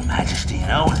here, Your Majesty.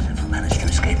 No one has ever managed to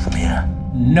escape from here.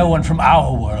 No one from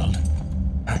our world.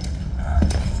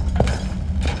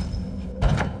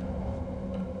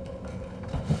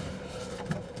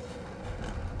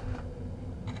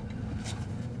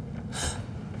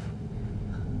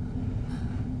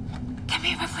 Come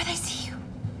here before they see you.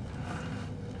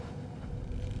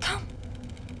 Come.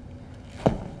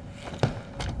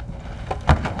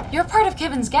 You're part of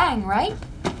Kevin's gang, right?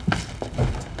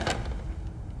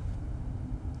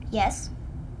 Yes.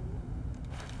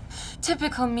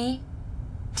 Typical me.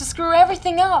 To screw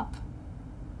everything up.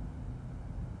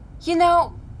 You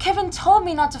know, Kevin told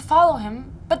me not to follow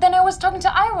him, but then I was talking to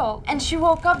Eiril, and she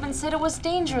woke up and said it was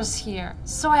dangerous here.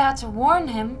 So I had to warn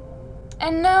him,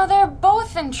 and now they're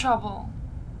both in trouble.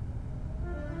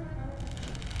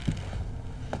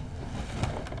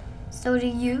 So do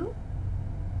you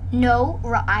know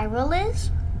where Eiril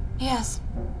is? Yes.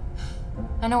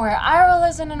 I know where Eiril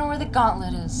is and I know where the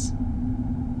gauntlet is.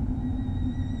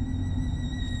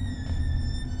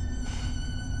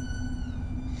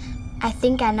 I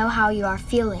think I know how you are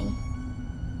feeling.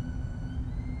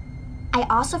 I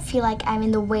also feel like I'm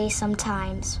in the way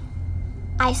sometimes.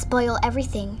 I spoil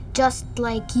everything, just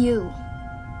like you.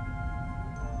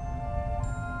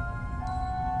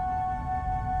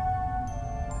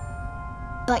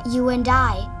 But you and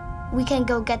I, we can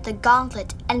go get the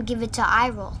gauntlet and give it to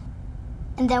Eiril.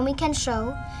 And then we can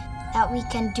show that we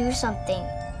can do something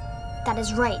that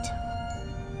is right.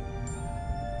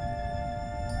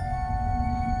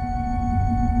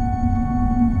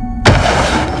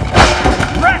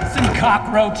 Rats and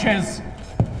cockroaches!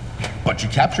 But you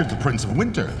captured the Prince of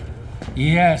Winter.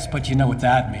 Yes, but you know what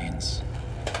that means.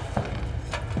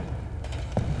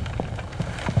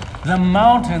 The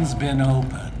mountain's been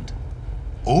opened.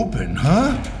 Open,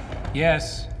 huh?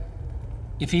 Yes.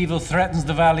 If evil threatens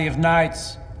the Valley of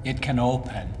Nights, it can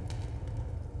open.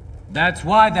 That's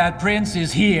why that prince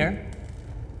is here,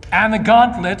 and the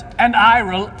gauntlet and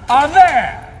Eiril are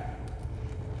there!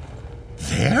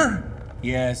 There?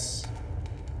 Yes.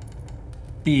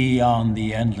 Beyond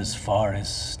the endless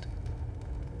forest.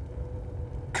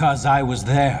 'Cause I was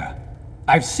there.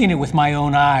 I've seen it with my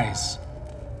own eyes.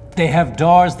 They have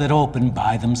doors that open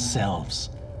by themselves.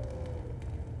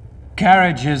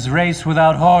 Carriages race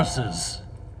without horses.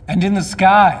 And in the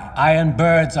sky, iron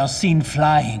birds are seen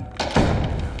flying.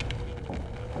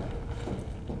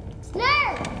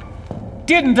 Snerk!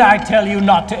 Didn't I tell you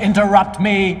not to interrupt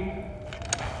me?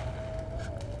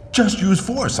 Just use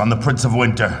force on the Prince of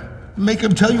Winter. Make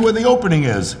him tell you where the opening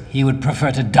is. He would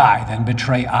prefer to die than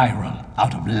betray Eiril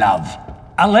out of love.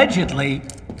 Allegedly.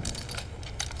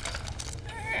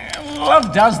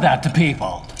 Love does that to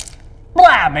people.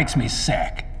 Blah, makes me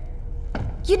sick.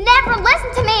 You never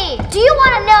listen to me! Do you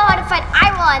want to know how to fight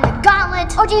Eiril and the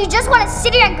gauntlet, or do you just want to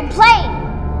sit here and complain?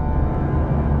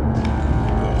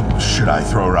 Should I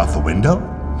throw her out the window?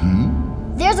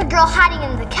 There's a girl hiding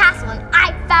in the castle and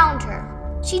I found her.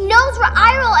 She knows where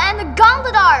Eiril and the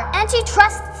gauntlet are, and she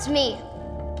trusts me.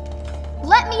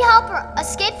 Let me help her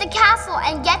escape the castle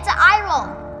and get to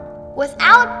Eiril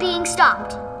without being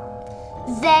stopped.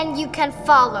 Then you can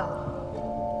follow.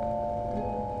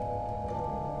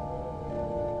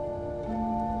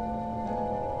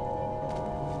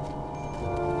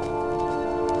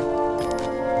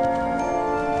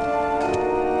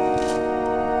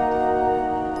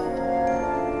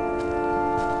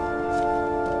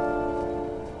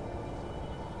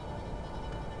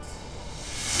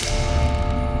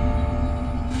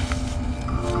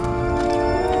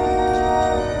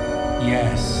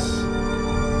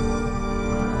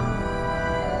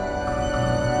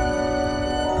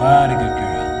 What a good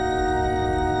girl.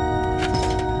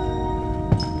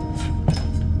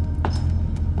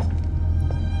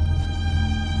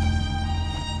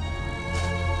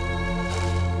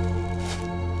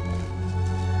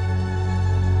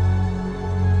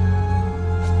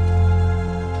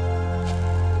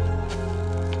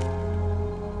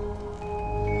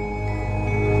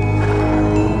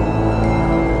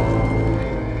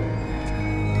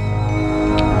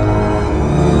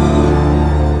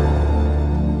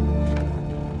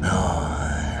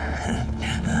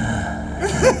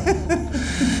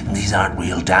 These aren't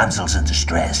real damsels in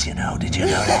distress, you know. Did you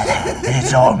know that?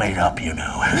 It's all made up, you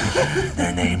know.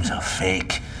 Their names are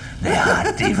fake. They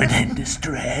aren't even in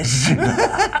distress.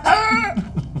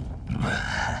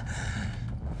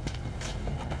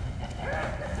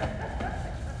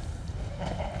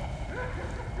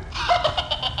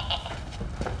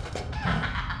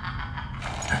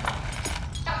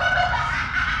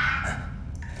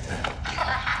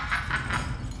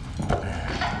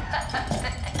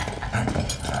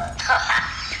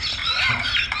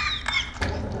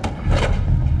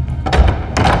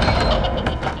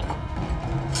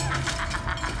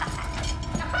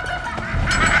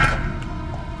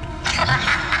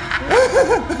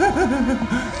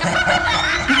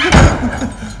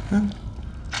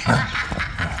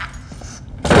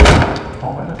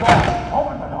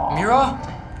 Mira?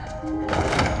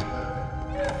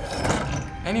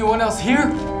 Anyone else here?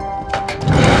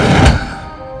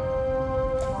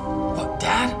 What,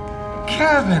 Dad?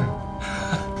 Kevin!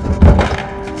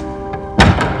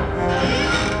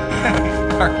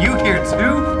 Are you here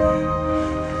too?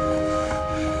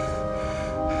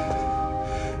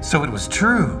 So it was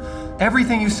true.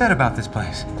 Everything you said about this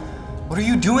place. What are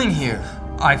you doing here?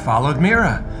 I followed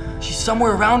Mira. She's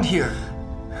somewhere around here.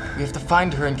 We have to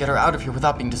find her and get her out of here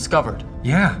without being discovered.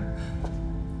 Yeah.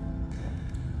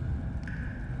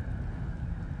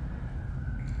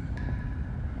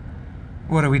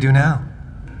 What do we do now?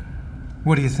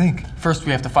 What do you think? First,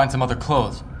 we have to find some other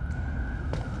clothes.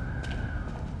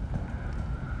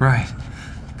 Right.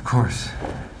 Of course.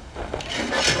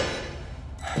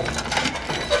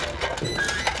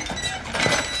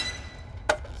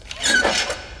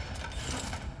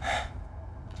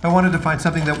 I wanted to find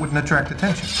something that wouldn't attract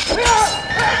attention.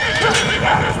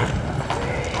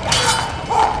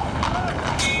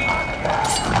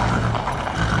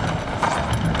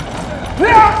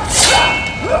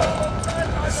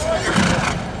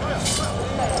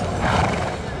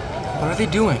 What are they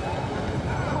doing?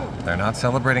 They're not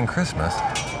celebrating Christmas.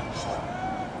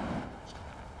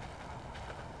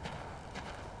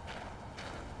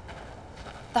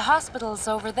 The hospital's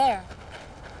over there.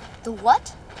 The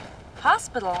what?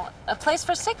 Hospital, a place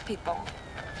for sick people.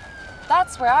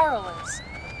 That's where Eiril is.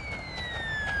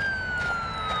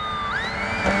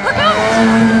 Look out!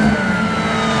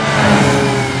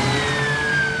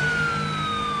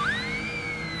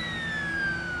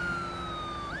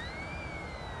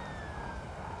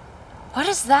 What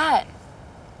is that?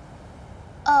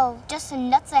 Oh, just some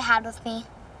nuts I had with me.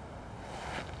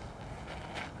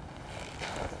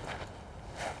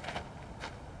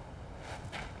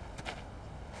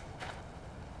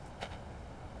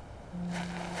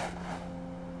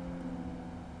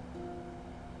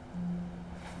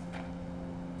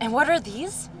 And what are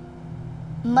these?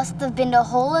 Must have been a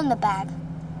hole in the bag.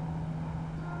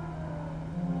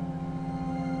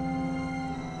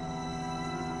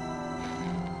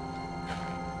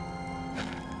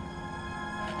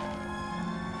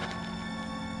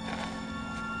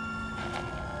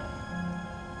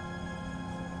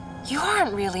 You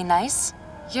aren't really nice.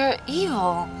 You're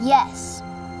evil. Yes,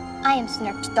 I am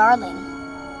Snerk's darling.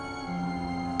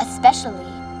 Especially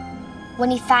when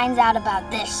he finds out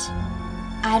about this.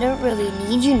 I don't really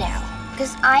need you now,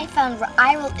 because I found where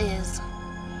Eiril is.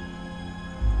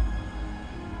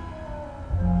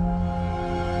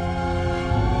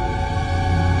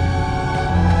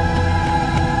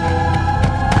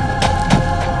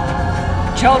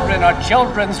 Children are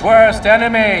children's worst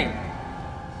enemy.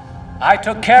 I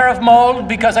took care of Mould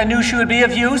because I knew she would be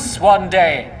of use one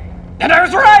day. And I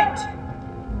was right!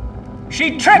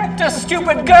 She tricked a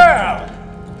stupid girl.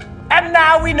 And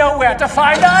now we know where to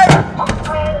find her.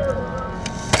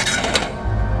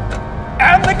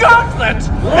 And the gauntlet!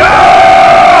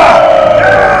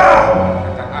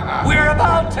 We're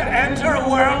about to enter a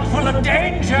world full of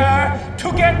danger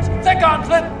to get the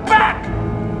gauntlet back!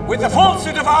 With a full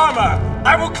suit of armor,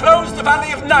 I will close the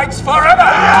Valley of Nights forever!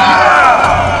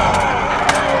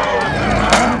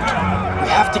 We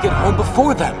have to get home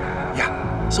before them.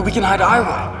 Yeah. So we can hide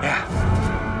Eiril. Yeah.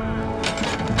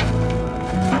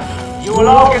 You will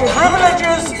all get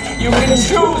privileges. You can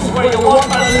choose where you want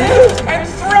to live and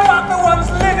throw out the ones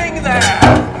living there.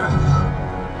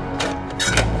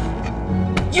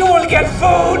 You will get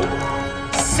food,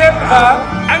 silver,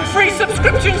 and free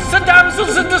subscriptions to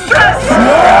damsels in distress.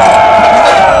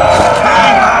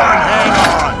 Hang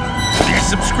on. These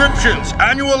subscriptions,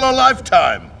 annual or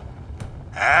lifetime?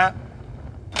 Huh?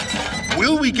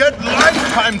 Will we get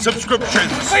lifetime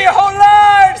subscriptions? For your whole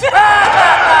lives!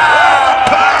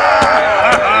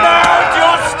 Mount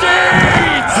your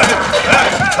steeds!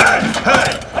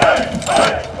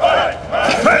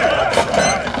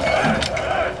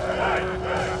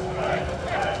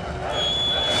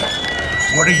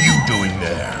 What are you doing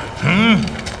there? Hmm?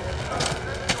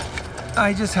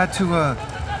 I just had to,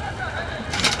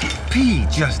 pee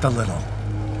just a little.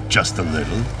 Just a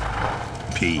little?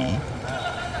 Pee?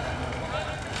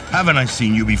 Haven't I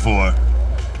seen you before?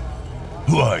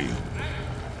 Who are you?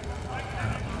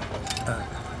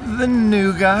 The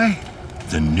new guy.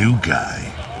 The new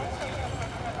guy?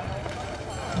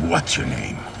 What's your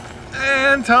name?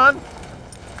 Anton.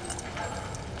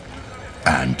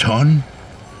 Anton?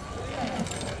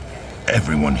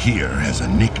 Everyone here has a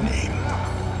nickname.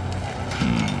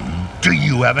 Do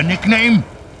you have a nickname?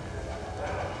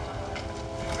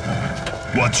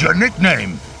 What's your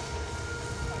nickname?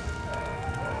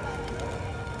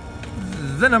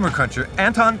 The Number Cruncher.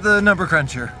 Anton the Number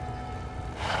Cruncher.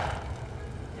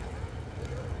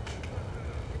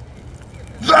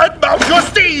 That about your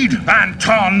steed,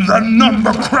 Anton the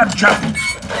Number Cruncher!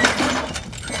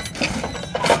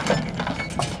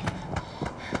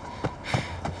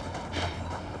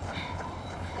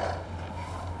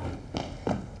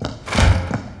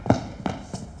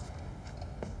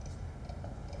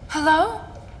 Hello?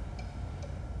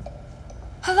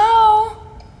 Hello?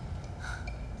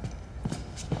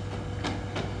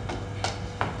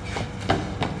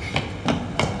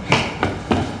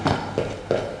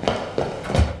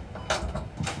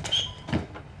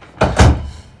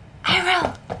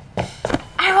 Eiril!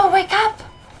 Eiril, wake up!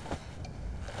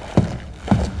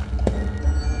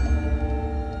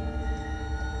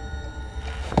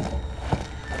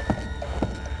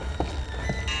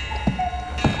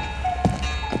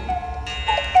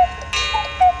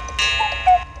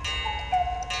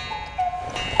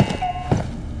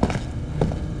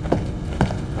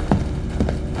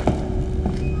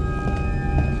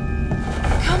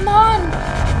 Come on!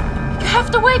 You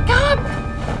have to wake up!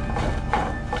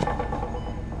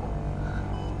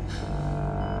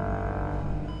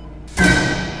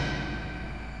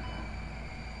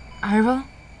 Eiril?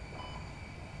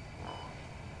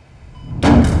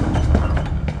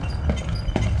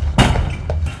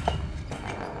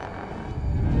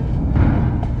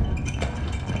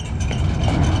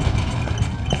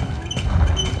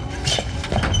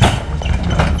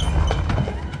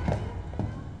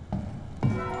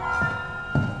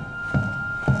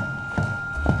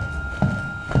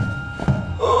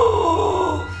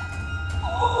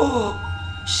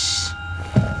 Shh.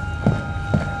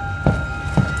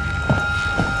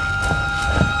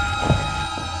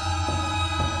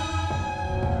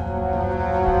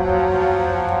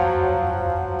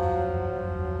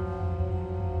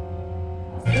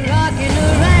 Rocking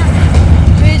around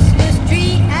Christmas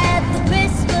tree at the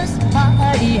Christmas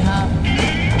party hop.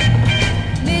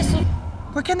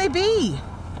 Where can they be?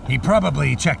 He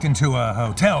probably checked into a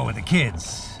hotel with the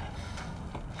kids.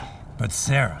 But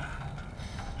Sarah,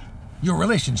 your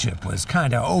relationship was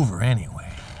kinda over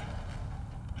anyway.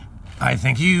 I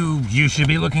think you should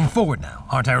be looking forward now,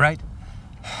 aren't I right?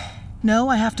 No,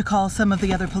 I have to call some of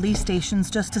the other police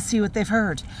stations just to see what they've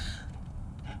heard.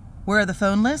 Where are the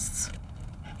phone lists?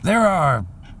 There are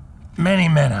many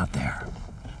men out there.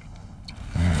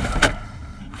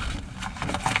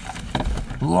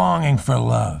 Longing for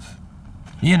love.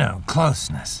 You know,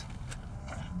 closeness.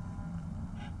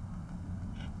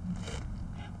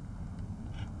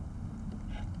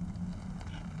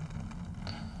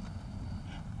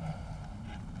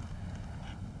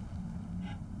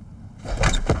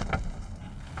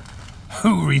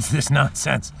 Who reads this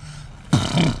nonsense?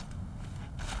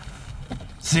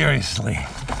 Seriously.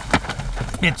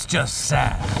 It's just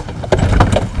sad.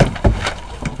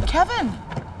 Kevin!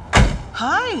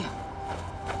 Hi!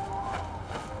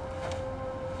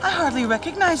 I hardly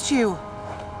recognized you.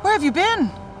 Where have you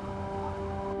been?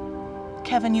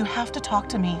 Kevin, you have to talk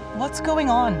to me. What's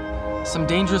going on? Some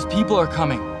dangerous people are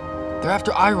coming. They're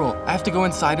after Eiril. I have to go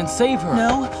inside and save her.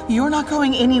 No, you're not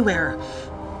going anywhere.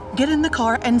 Get in the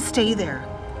car and stay there.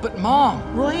 But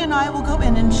Mom! Roy and I will go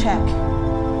in and check.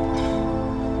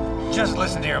 Just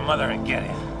listen to your mother and get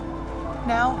in.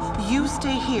 Now, you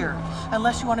stay here,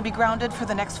 unless you want to be grounded for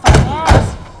the next 5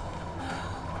 years.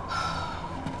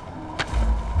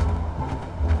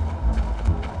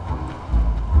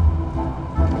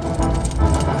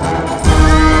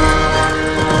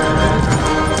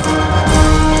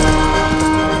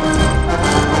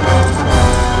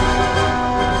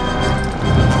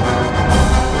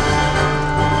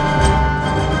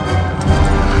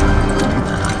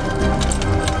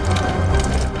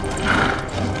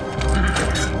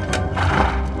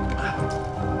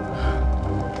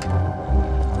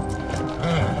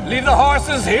 Leave the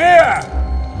horses here!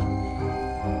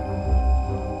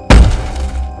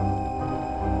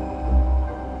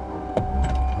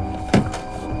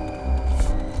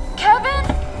 Kevin?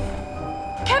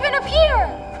 Kevin, up here!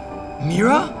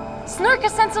 Mira? Snerk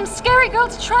has sent some scary girl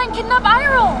to try and kidnap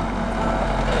Eiril!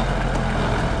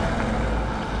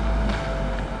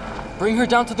 Bring her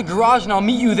down to the garage and I'll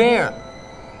meet you there.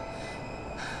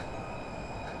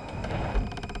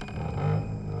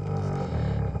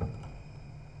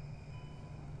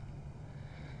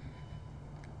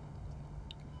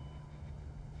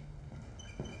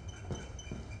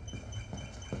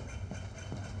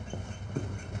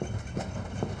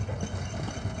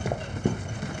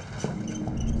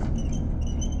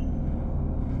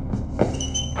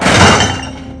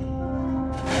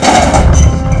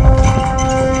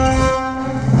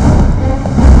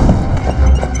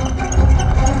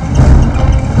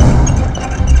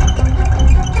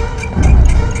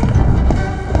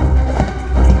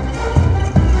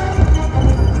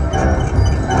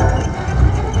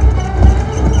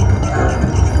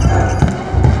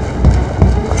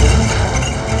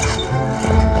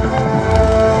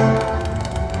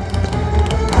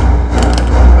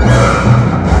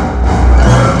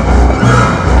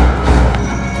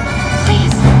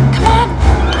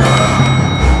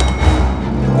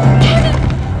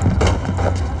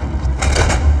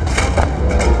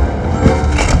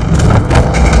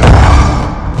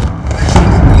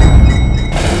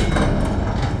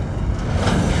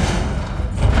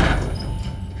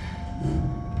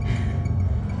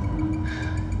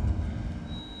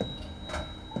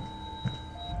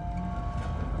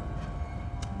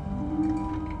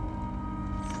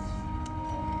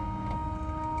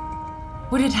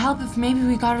 Would it help if maybe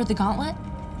we got her the gauntlet?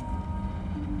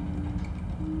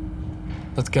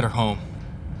 Let's get her home.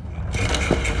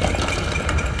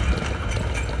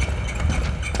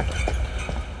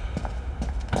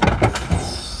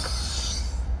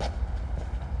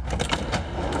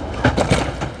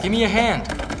 Give me a hand.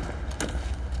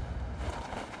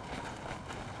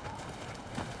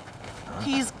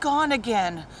 He's gone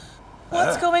again.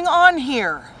 What's going on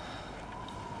here?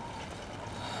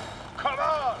 Come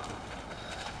on!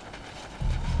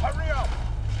 Hurry up!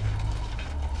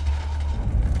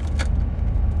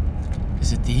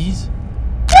 Is it these?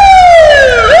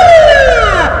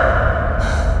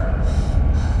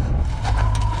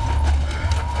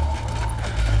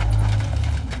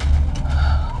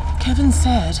 Kevin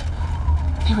said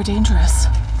they were dangerous.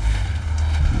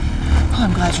 Oh,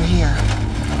 I'm glad you're here.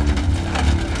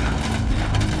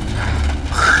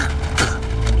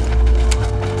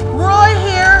 Roy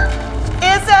here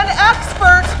is an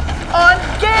expert on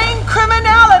gang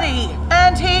criminality,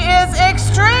 and he is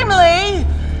extremely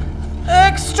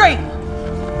extreme.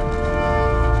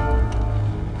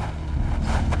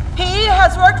 He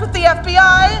has worked with the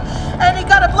FBI, and he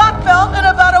got a black belt in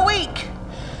about a week.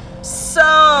 So...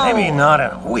 Maybe not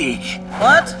in a week.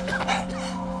 What?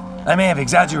 I may have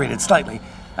exaggerated slightly.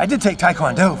 I did take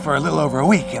Taekwondo for a little over a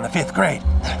week in the 5th grade.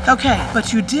 Okay,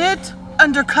 but you did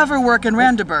undercover work in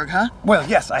Randaberg, huh? Well,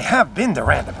 yes, I have been to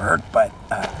Randaberg, but,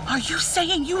 Are you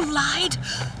saying you lied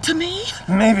to me?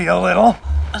 maybe a little.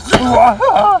 A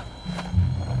little?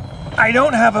 I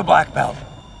don't have a black belt,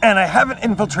 and I haven't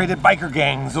infiltrated biker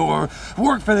gangs or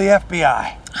worked for the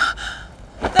FBI.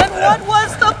 Then what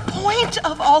was the point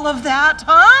of all of that,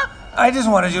 huh? I just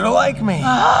wanted you to like me.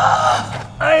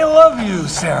 I love you,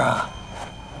 Sarah.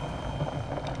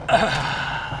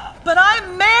 But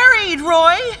I'm married,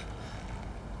 Roy.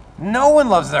 No one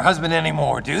loves their husband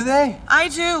anymore, do they? I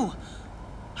do.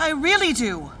 I really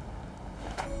do.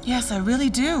 Yes, I really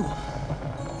do.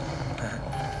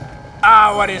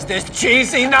 Ah, what is this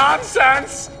cheesy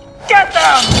nonsense? Get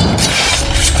them!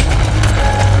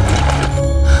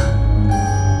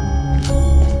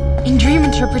 In dream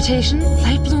interpretation,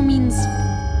 light blue means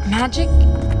magic,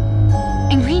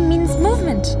 and green means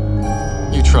movement.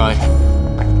 You try.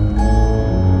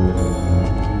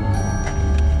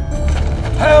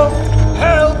 Help!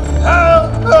 Help!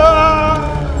 Help!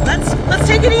 Ah! Let's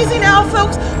take it easy now,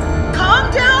 folks.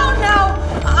 Calm down now.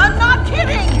 I'm not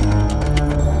kidding.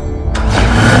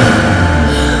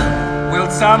 Will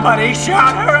somebody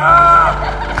shut her up?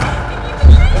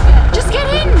 Just get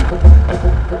in!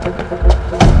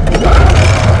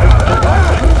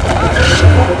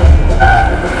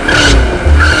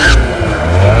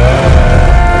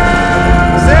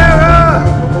 Sarah!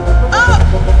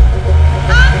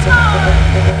 Anton!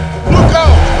 Look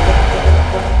out!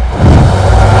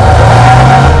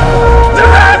 The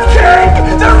Rat King!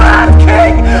 The Rat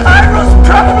King! Eiril's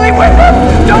probably with him!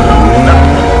 Don't know!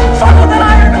 Follow that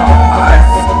iron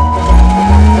horse!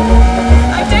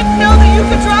 I didn't know that you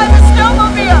could drive a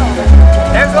snowmobile.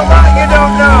 There's a lot you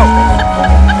don't know.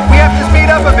 We have to speed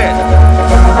up a bit.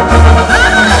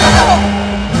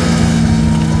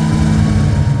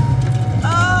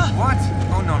 What?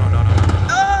 Oh, no.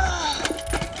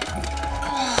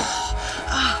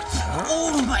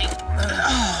 Oh my.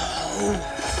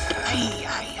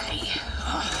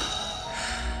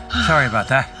 Sorry about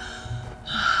that.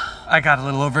 I got a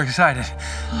little overexcited.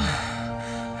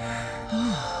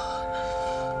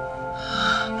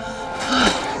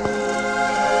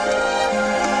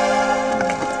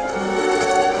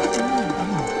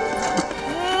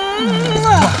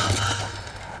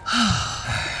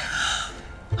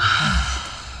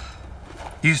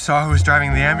 You saw who was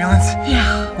driving the ambulance?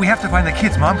 Yeah. We have to find the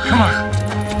kids, Mom. Come on.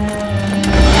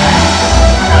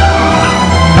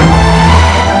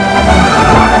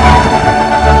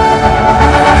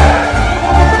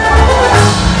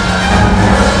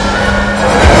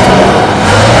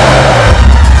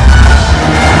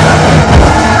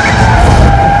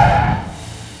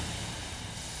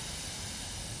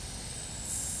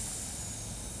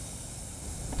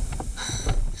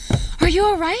 Are you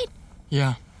all right?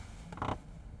 Yeah.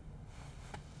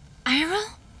 Eiril?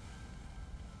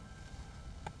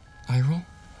 Eiril?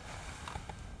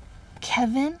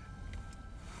 Kevin?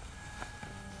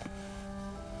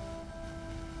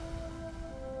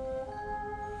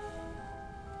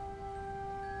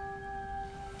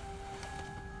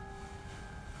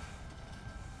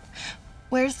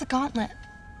 Where's the gauntlet?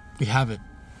 We have it,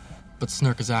 but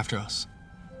Snerk is after us.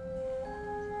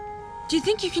 Do you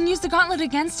think you can use the gauntlet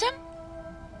against him?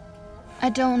 I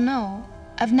don't know.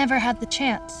 I've never had the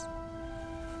chance.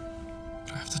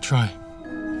 I have to try.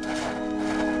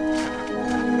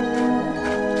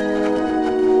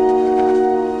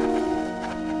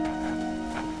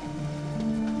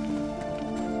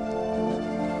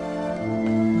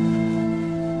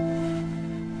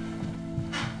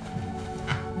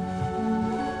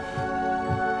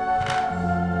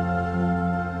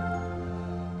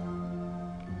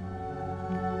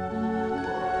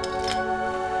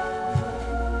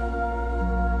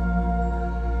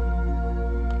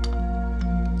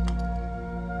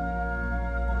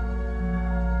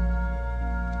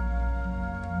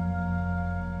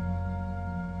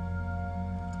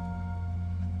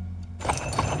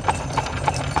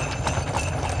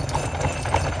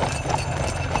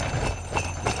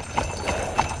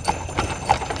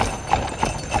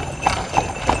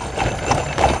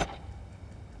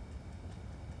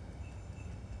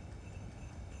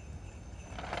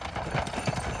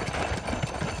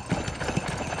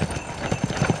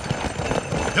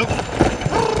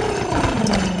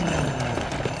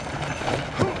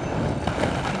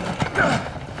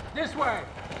 way!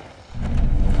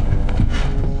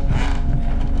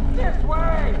 This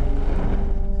way!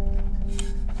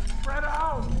 Spread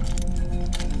out!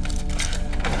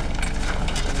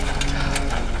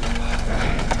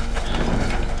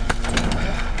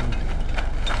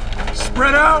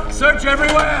 Spread out! Search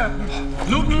everywhere!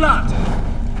 Loot and lot!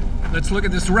 Let's look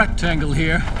at this rectangle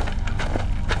here.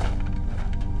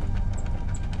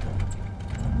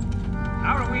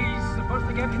 How are we supposed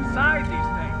to get inside these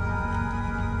things?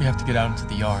 We have to get out into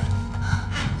the yard.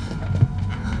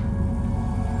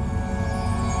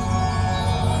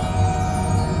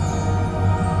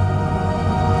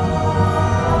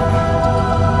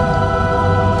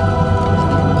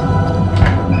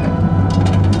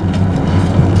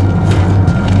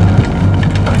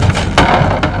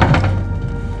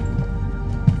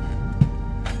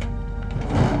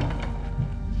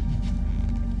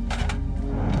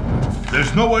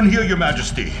 There's no one here, Your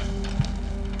Majesty.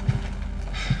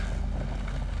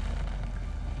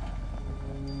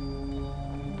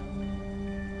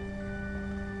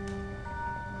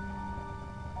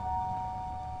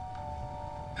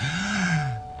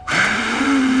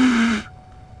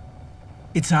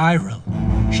 It's Eiril.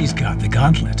 She's got the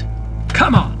gauntlet.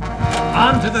 Come on!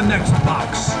 On to the next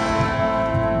box!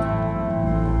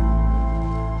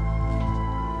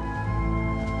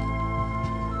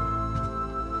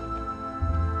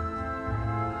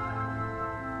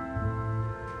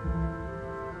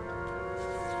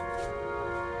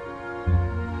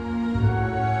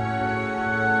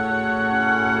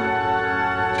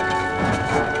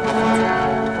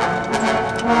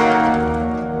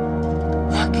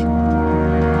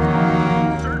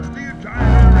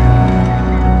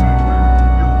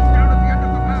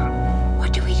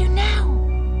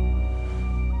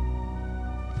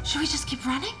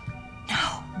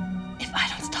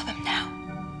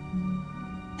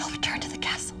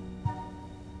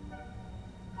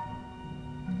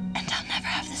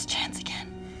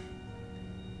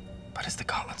 But is the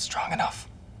gauntlet strong enough?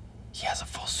 He has a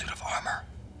full suit of armor.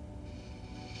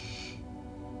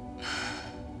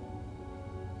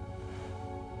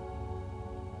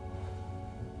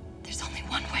 There's only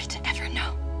one way to ever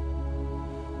know.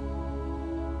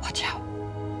 Watch out.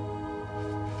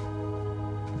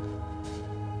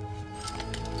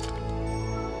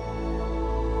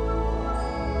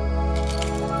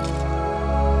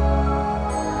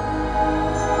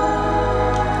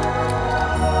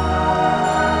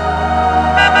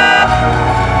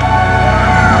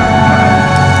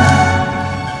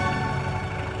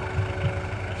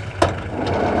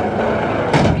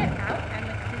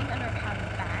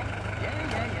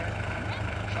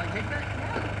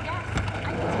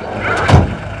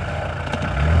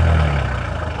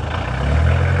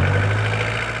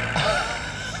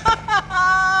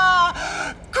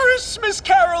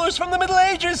 From the Middle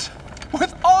Ages,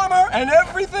 with armor and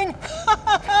everything.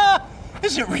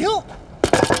 Is it real?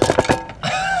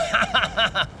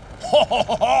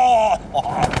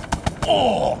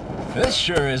 Oh, this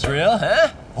sure is real,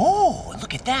 huh? Oh,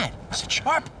 look at that. Is it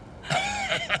sharp?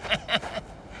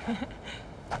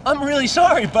 I'm really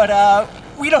sorry, but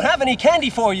we don't have any candy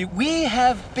for you. We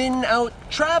have been out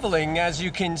traveling, as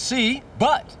you can see,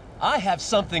 but I have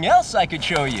something else I could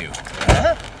show you.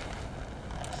 Huh?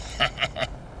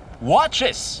 Watch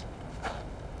this.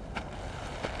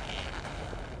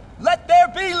 Let there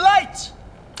be light.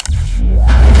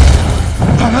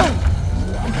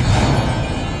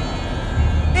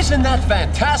 Isn't that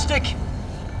fantastic?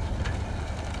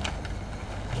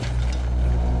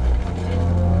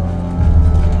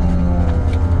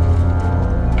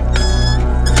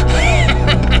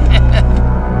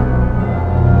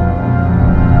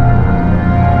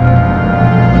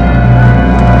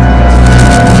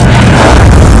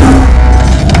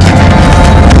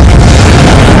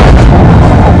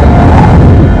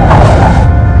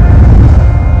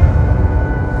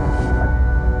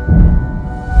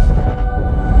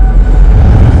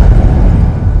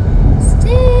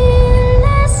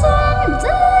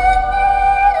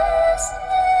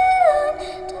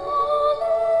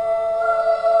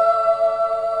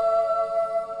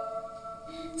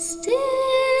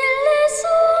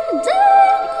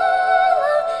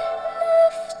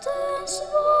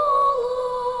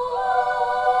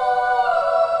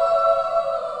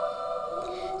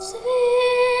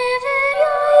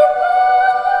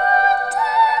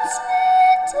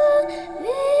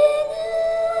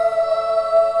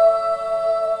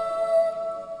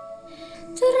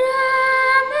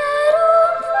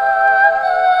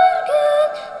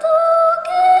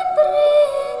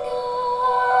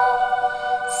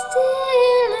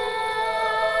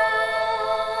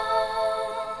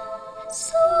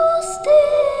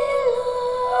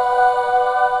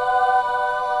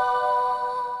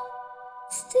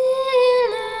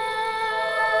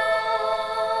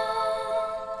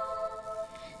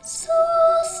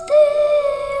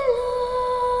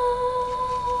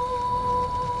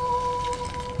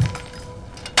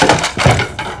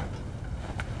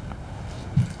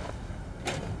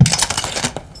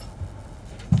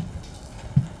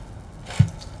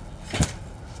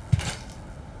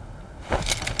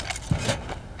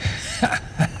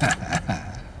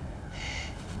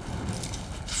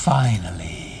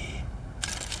 Finally.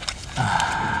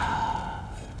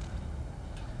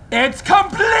 It's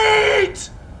complete!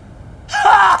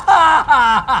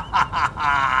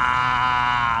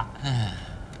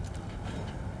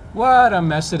 What a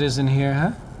mess it is in here,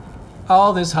 huh?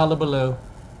 All this hullabaloo.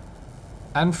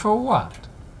 And for what?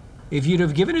 If you'd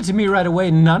have given it to me right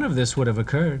away, none of this would have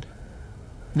occurred.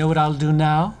 Know what I'll do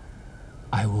now?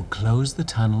 I will close the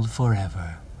tunnel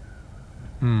forever.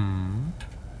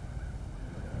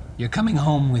 You're coming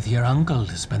home with your uncle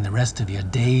to spend the rest of your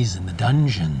days in the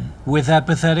dungeon with that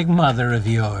pathetic mother of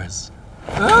yours.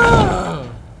 Oh,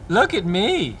 look at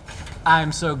me.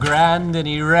 I'm so grand and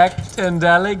erect and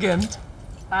elegant.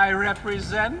 I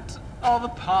represent all the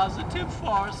positive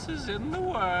forces in the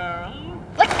world.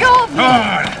 Let go of me! Good!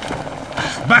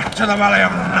 Back to the Valley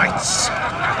of Nights!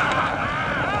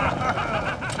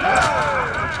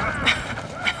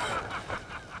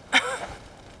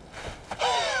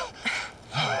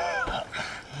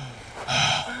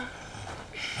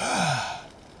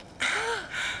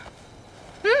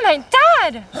 My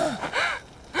dad!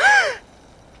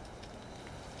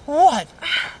 What?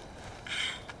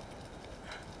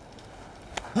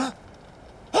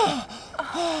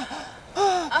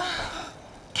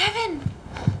 Kevin!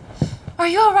 Are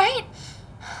you alright?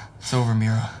 It's over,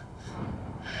 Mira.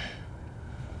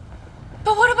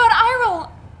 But what about Eiril?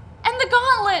 And the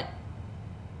gauntlet?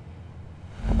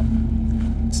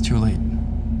 It's too late.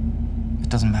 It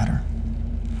doesn't matter.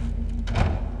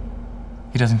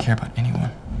 He doesn't care about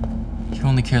anyone. He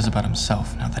only cares about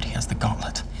himself now that he has the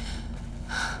gauntlet.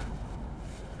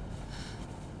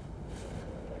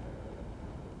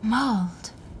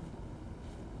 Mould.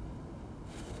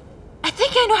 I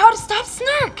think I know how to stop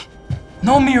Snerk!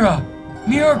 No, Mira!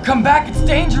 Mira, come back! It's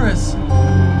dangerous!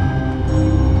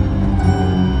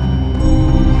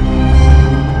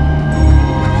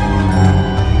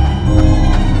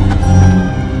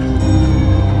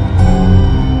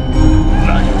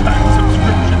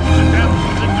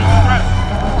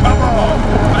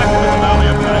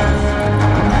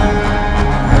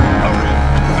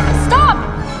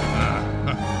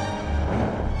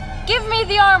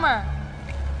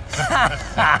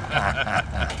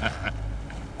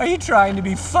 Are you trying to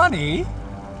be funny?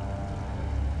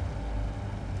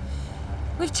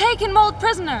 We've taken Mould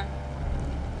prisoner.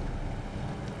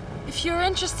 If you're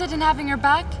interested in having her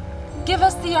back, give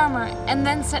us the armor and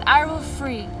then set Eiril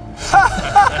free.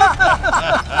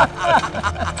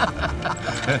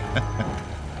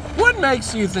 What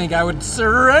makes you think I would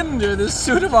surrender this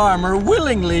suit of armor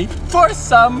willingly for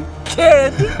some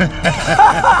kid?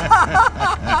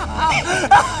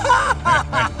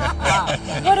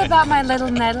 What about my little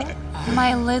nettle?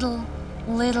 My little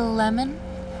lemon?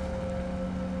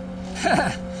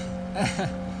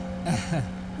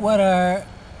 What are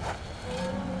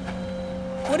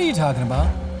you talking about?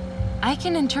 I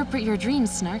can interpret your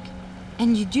dreams, Snerk.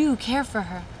 And you do care for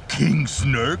her. King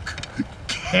Snerk?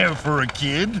 Care for a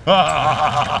kid?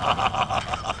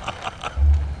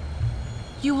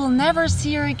 You will never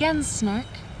see her again, Snerk.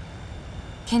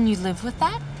 Can you live with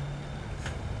that?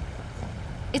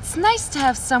 It's nice to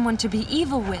have someone to be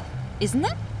evil with, isn't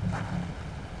it?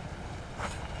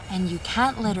 And you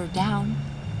can't let her down.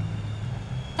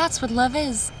 That's what love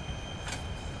is.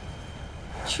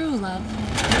 True love.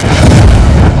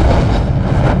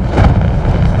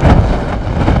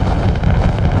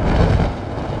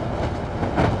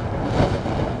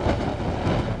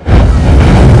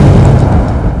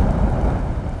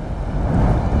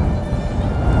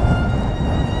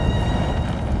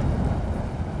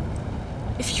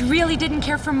 If you really didn't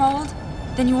care for Mould,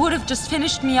 then you would have just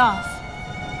finished me off.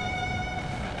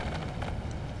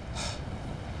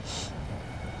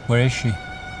 Where is she?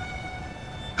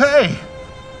 Hey!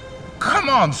 Come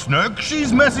on, Snerk.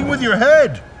 She's messing with your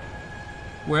head.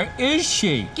 Where is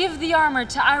she? Give the armor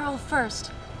to Eiril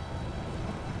first.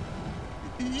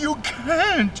 You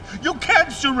can't. You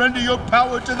can't surrender your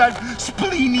power to that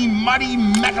spleeny, muddy,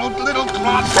 meddled little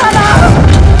clod. Shut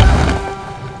up!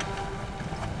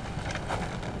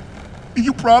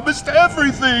 You promised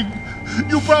everything.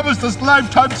 You promised us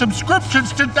lifetime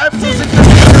subscriptions to damsels in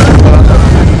distress.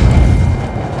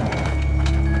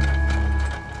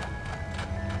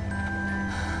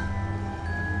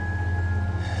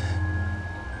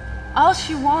 All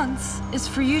she wants is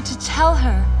for you to tell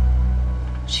her.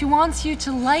 She wants you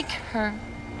to like her.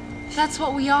 That's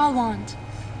what we all want.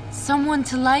 Someone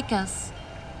to like us,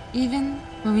 even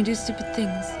when we do stupid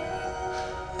things.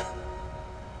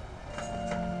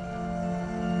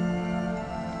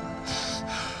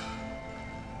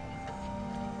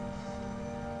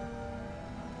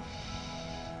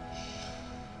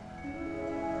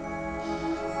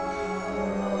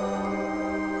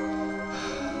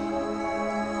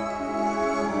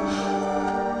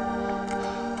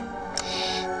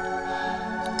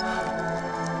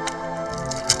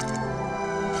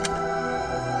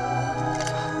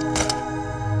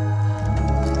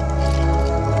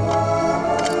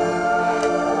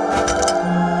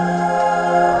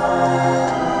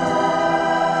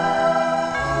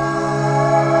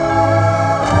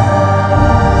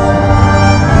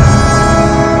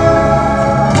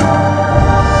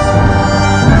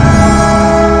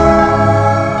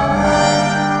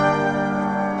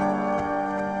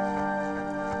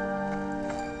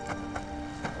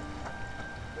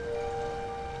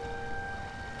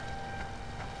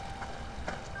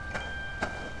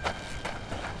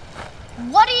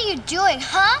 What are you doing,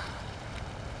 huh?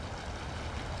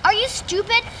 Are you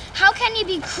stupid? How can you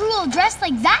be cruel dressed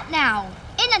like that now?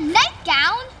 In a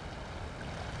nightgown?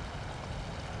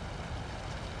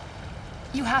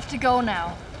 You have to go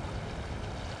now.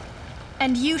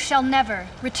 And you shall never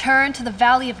return to the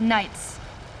Valley of Nights.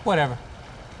 Whatever.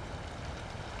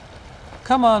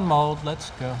 Come on, Mould,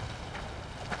 let's go.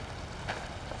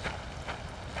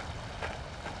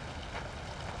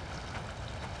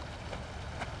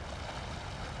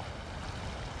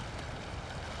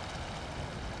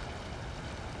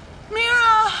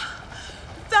 Mira!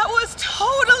 That was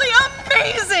totally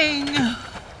amazing!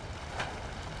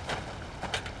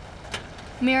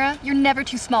 Mira, you're never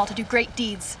too small to do great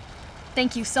deeds.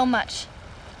 Thank you so much.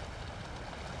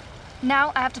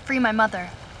 Now I have to free my mother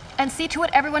and see to it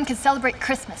everyone can celebrate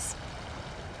Christmas.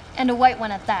 And a white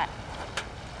one at that.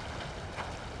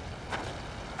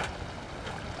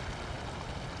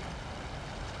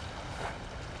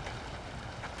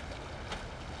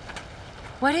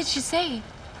 What did she say?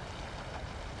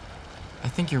 I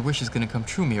think your wish is gonna come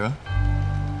true, Mira.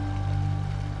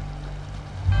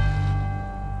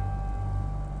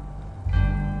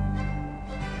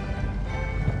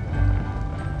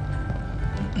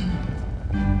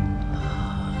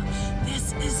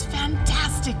 This is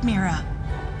fantastic, Mira.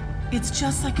 It's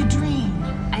just like a dream.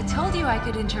 I told you I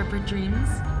could interpret dreams.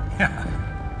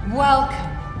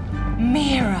 Welcome,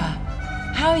 Mira.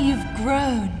 How you've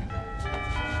grown.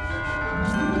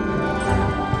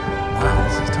 Wow,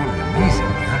 this is totally amazing,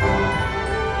 Mira.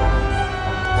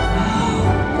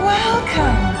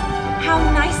 Welcome. How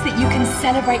nice that you can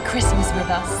celebrate Christmas with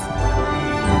us.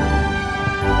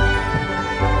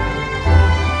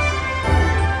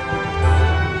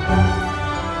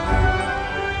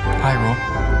 Eiril.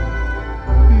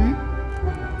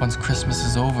 Once Christmas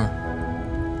is over,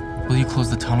 will you close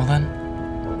the tunnel then?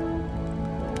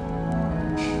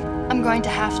 I'm going to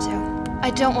have to. I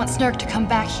don't want Snerk to come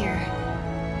back here.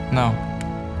 No.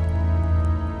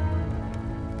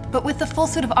 But with the full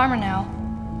suit of armor now,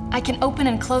 I can open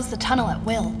and close the tunnel at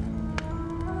will.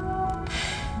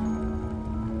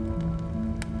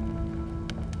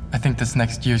 I think this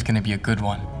next year's gonna be a good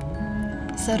one.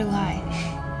 So do I.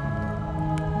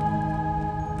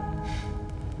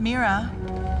 Mira,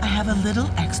 I have a little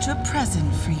extra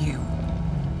present for you.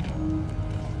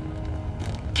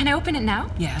 Can I open it now?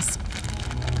 Yes.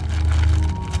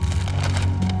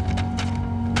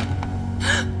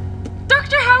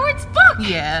 Dr. Howard's book!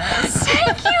 Yes.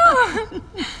 Thank you!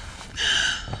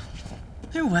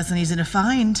 It wasn't easy to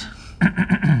find.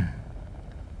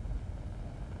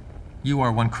 You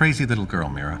are one crazy little girl,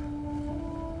 Mira.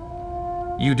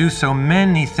 You do so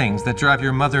many things that drive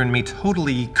your mother and me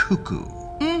totally cuckoo.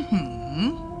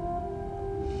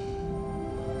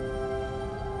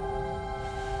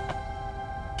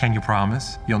 Can you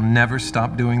promise you'll never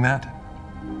stop doing that?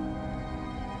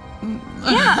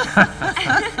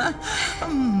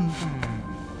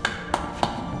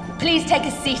 Please take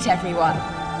a seat, everyone.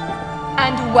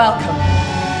 And welcome.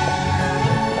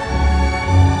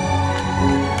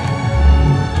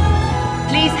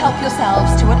 Please help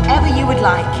yourselves to whatever you would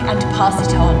like and pass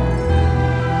it on.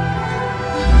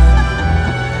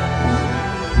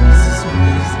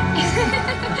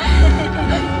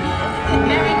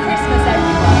 Merry Christmas,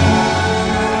 everyone.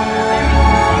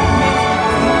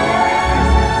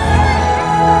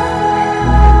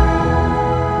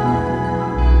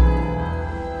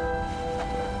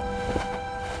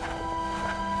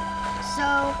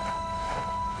 So,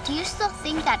 do you still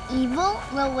think that evil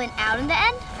will win out in the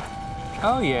end?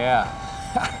 Oh, yeah.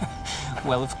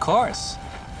 Well, of course.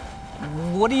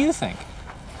 What do you think?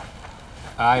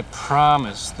 I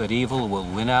promise that evil will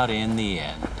win out in the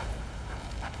end.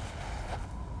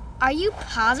 Are you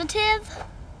positive?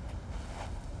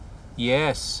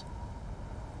 Yes.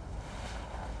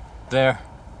 There.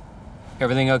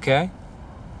 Everything okay?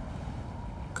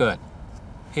 Good.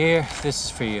 Here, this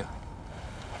is for you.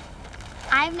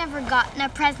 I've never gotten a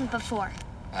present before.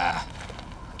 Ah.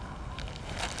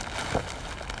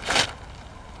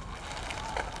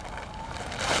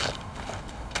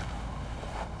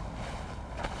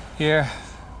 Here.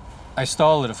 I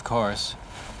stole it, of course.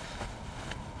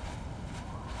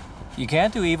 You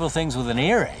can't do evil things with an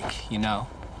earache, you know.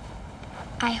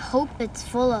 I hope it's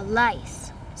full of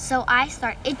lice, so I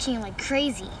start itching like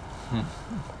crazy.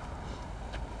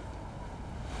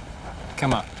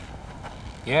 Come on.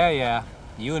 Yeah.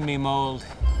 You and me, Mould.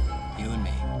 You and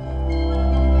me.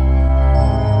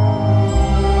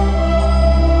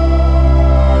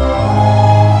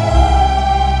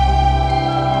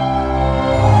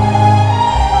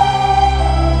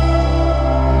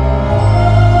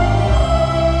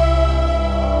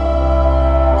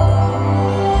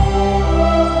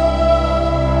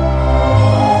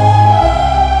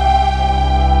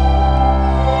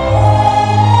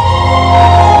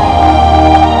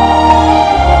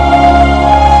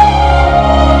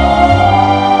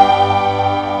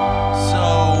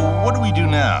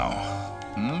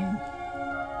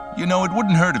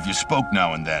 spoke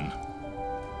now and then.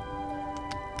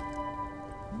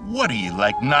 What do you,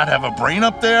 like, not have a brain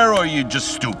up there, or are you just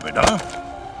stupid, huh?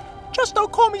 Just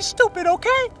don't call me stupid,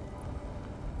 okay?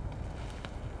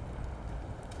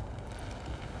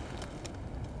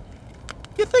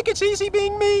 You think it's easy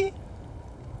being me?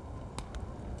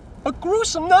 A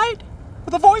gruesome knight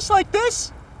with a voice like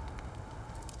this?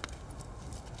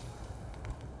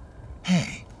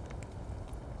 Hey,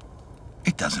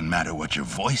 it doesn't matter what your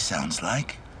voice sounds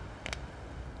like.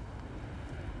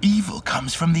 Evil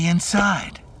comes from the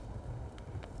inside.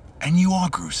 And you are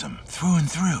gruesome, through and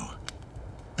through.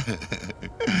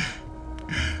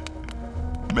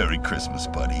 Merry Christmas,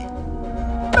 buddy.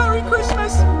 Merry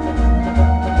Christmas!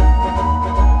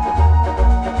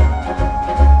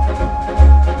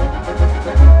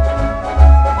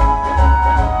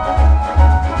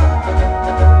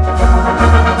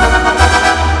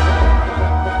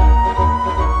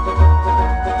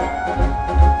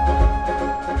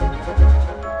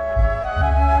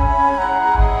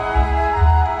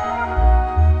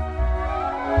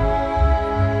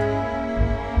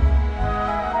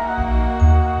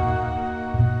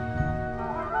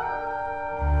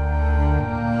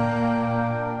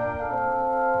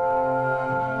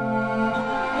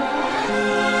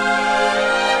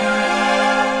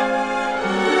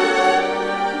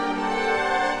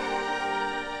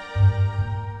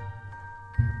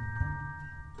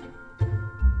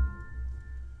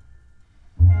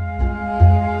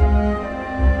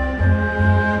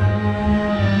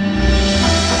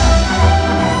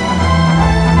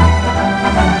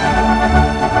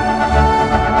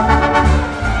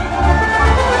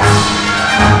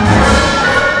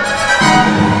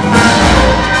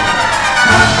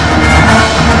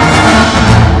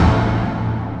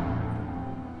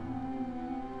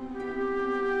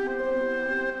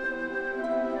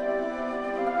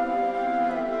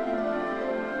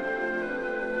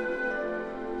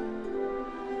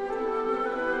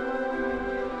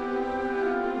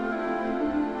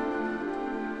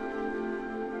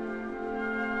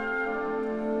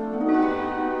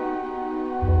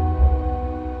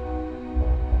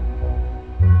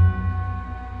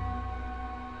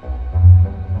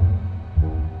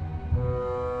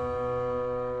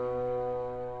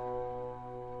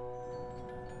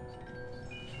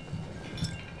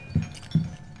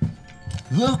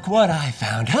 Look what I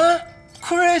found, huh?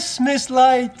 Christmas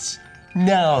lights!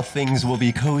 Now things will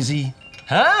be cozy.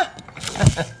 Huh?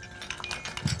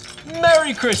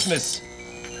 Merry Christmas!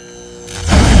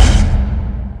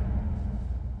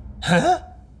 Huh?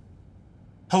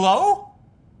 Hello?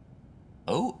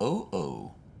 Oh, oh, oh.